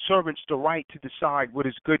public servants the right to decide what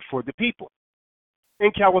is good for the people.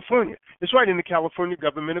 in California. It's right in the California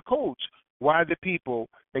government of codes. Why are the people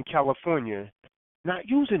in California not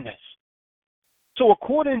using this? So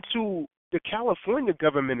according to the California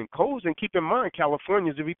government and codes, and keep in mind,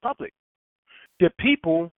 California is a republic, the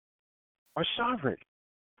people are sovereign.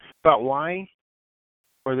 But why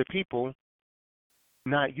are the people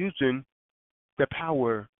not using the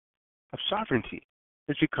power of sovereignty?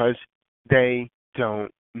 It's because they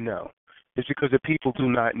don't know. It's because the people do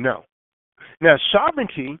not know. Now,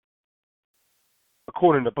 sovereignty,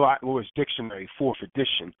 according to Black Lewis Dictionary, 4th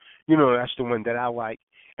edition, that's the one that I like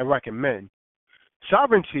and recommend.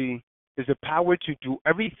 Sovereignty is the power to do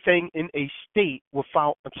everything in a state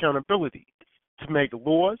without accountability, to make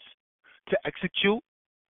laws, to execute,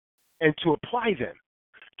 and to apply them,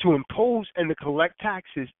 to impose and to collect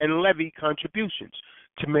taxes and levy contributions,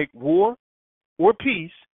 to make war or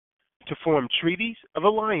peace, to form treaties of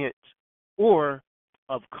alliance or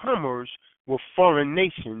of commerce with foreign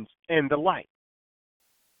nations and the like.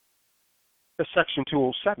 That's Section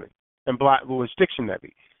 207 in Black Lewis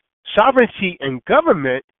Dictionary. Sovereignty in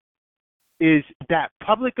government is that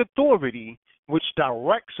public authority which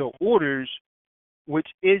directs or orders which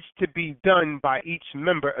is to be done by each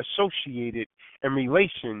member associated in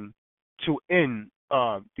relation to end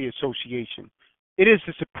the association. It is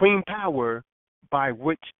the supreme power by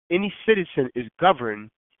which any citizen is governed,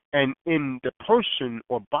 and in the person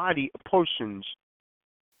or body of persons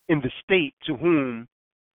in the state to whom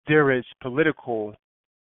there is political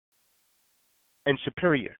and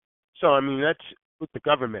superior. So, that's with the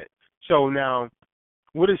government. So now,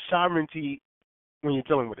 what is sovereignty when you're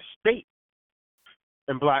dealing with a state?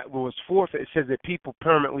 In Black Lewis 4th, it says that people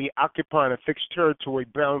permanently occupying a fixed territory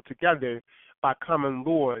bound together by common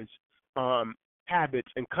laws, habits,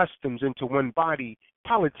 and customs into one body,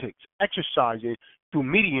 politics, exercising through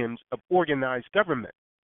mediums of organized government.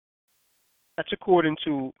 That's according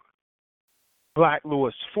to Black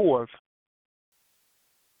Lewis 4th,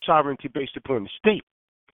 sovereignty based upon the state.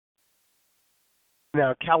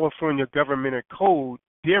 Now, California Government Code,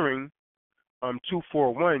 Deering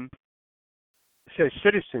 241, says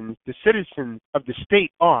citizens. The citizens of the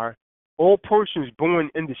state are all persons born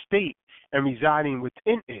in the state and residing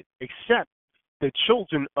within it, except the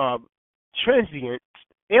children of transients,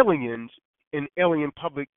 aliens, and alien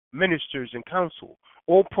public ministers and council.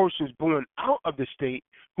 All persons born out of the state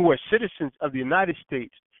who are citizens of the United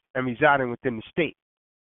States and residing within the state.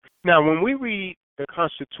 Now, when we read the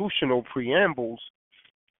constitutional preambles,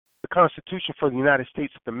 the Constitution for the United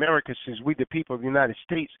States of America says, we, the people of the United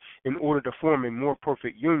States, in order to form a more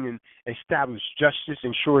perfect union, establish justice,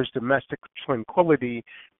 ensures domestic tranquility,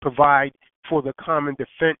 provide for the common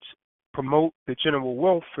defense, promote the general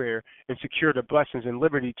welfare, and secure the blessings and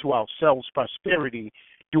liberty to ourselves, prosperity,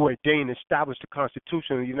 do ordain and establish the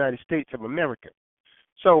Constitution of the United States of America.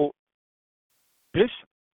 So this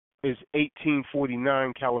is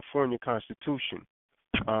 1849 California Constitution.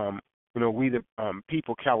 We the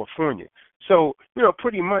people, California. So,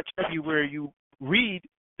 pretty much everywhere you read,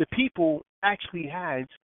 the people actually had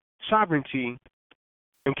sovereignty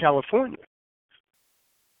in California.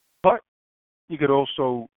 But you could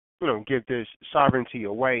also, give this sovereignty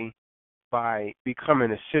away by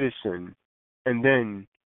becoming a citizen and then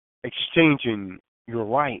exchanging your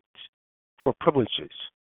rights for privileges.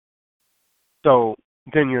 So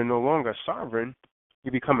then you're no longer sovereign,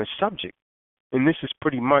 you become a subject. And this is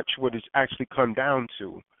pretty much what it's actually come down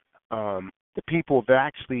to. The people have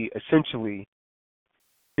actually essentially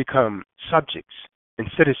become subjects and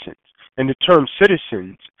citizens. And the term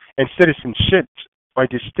citizens and citizenships are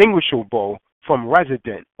distinguishable from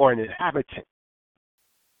resident or an inhabitant.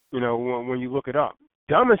 When you look it up.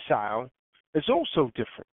 Domicile is also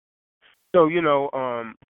different. So,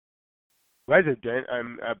 resident,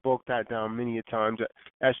 I broke that down many a times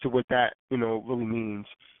as to what that, really means.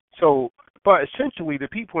 So, but essentially, the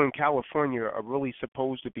people in California are really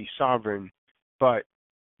supposed to be sovereign, but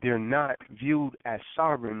they're not viewed as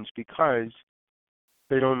sovereigns because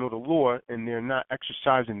they don't know the law and they're not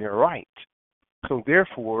exercising their right. So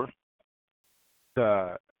therefore,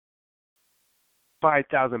 the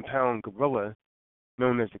 5,000-pound gorilla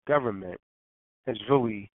known as the government has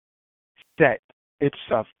really set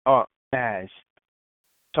itself up as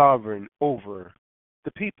sovereign over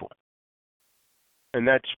the people. And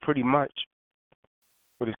that's pretty much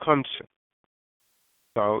what it comes to.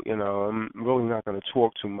 So, I'm really not going to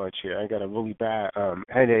talk too much here. I got a really bad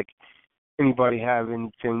headache. Anybody have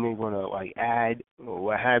anything they want to, add or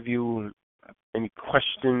what have you? Any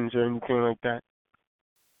questions or anything like that?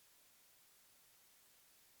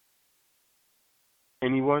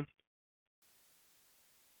 Anyone?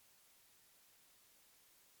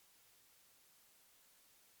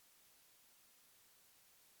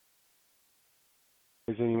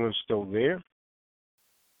 Is anyone still there?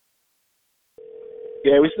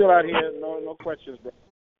 Yeah, we still out here. No questions, bro.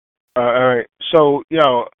 All right. So,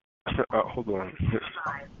 yo, hold on.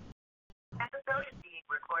 Episode is being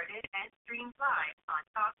recorded and streamed live on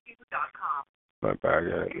TalkTube.com. My bad.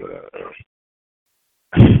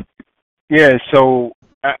 Yeah. So,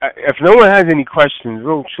 if no one has any questions,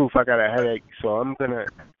 real truth, I got a headache, so I'm gonna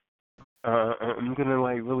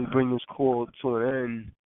like really bring this call to an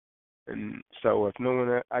end. And so, if no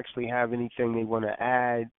one actually have anything they want to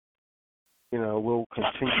add, we'll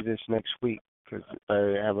continue this next week because I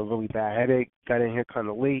have a really bad headache. Got in here kind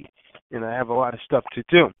of late, and I have a lot of stuff to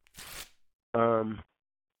do.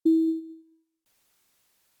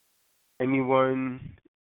 Anyone,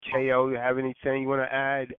 KO, you have anything you want to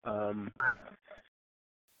add?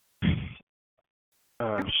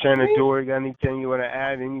 Shanador, got anything you want to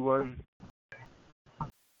add? Anyone?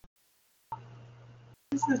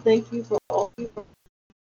 Thank you for all you.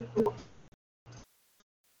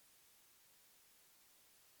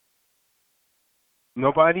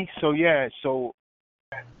 Nobody? So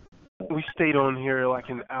we stayed on here like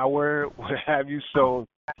an hour, what have you, so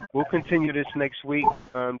we'll continue this next week.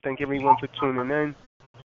 Thank everyone for tuning in.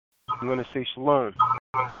 I'm going to say shalom.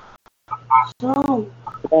 Shalom.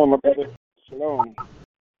 Shalom, my brother. Shalom.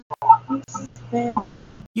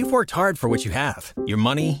 You've worked hard for what you have. Your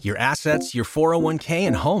money, your assets, your 401k,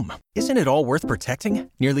 and home. Isn't it all worth protecting?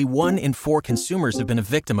 Nearly 1 in 4 consumers have been a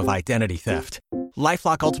victim of identity theft.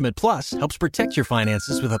 LifeLock Ultimate Plus helps protect your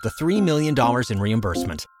finances with up to $3 million in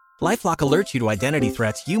reimbursement. LifeLock alerts you to identity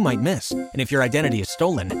threats you might miss. And if your identity is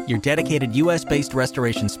stolen, your dedicated U.S.-based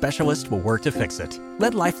restoration specialist will work to fix it.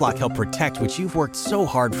 Let LifeLock help protect what you've worked so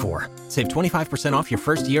hard for. Save 25% off your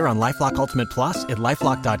first year on LifeLock Ultimate Plus at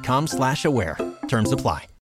LifeLock.com/aware. Terms apply.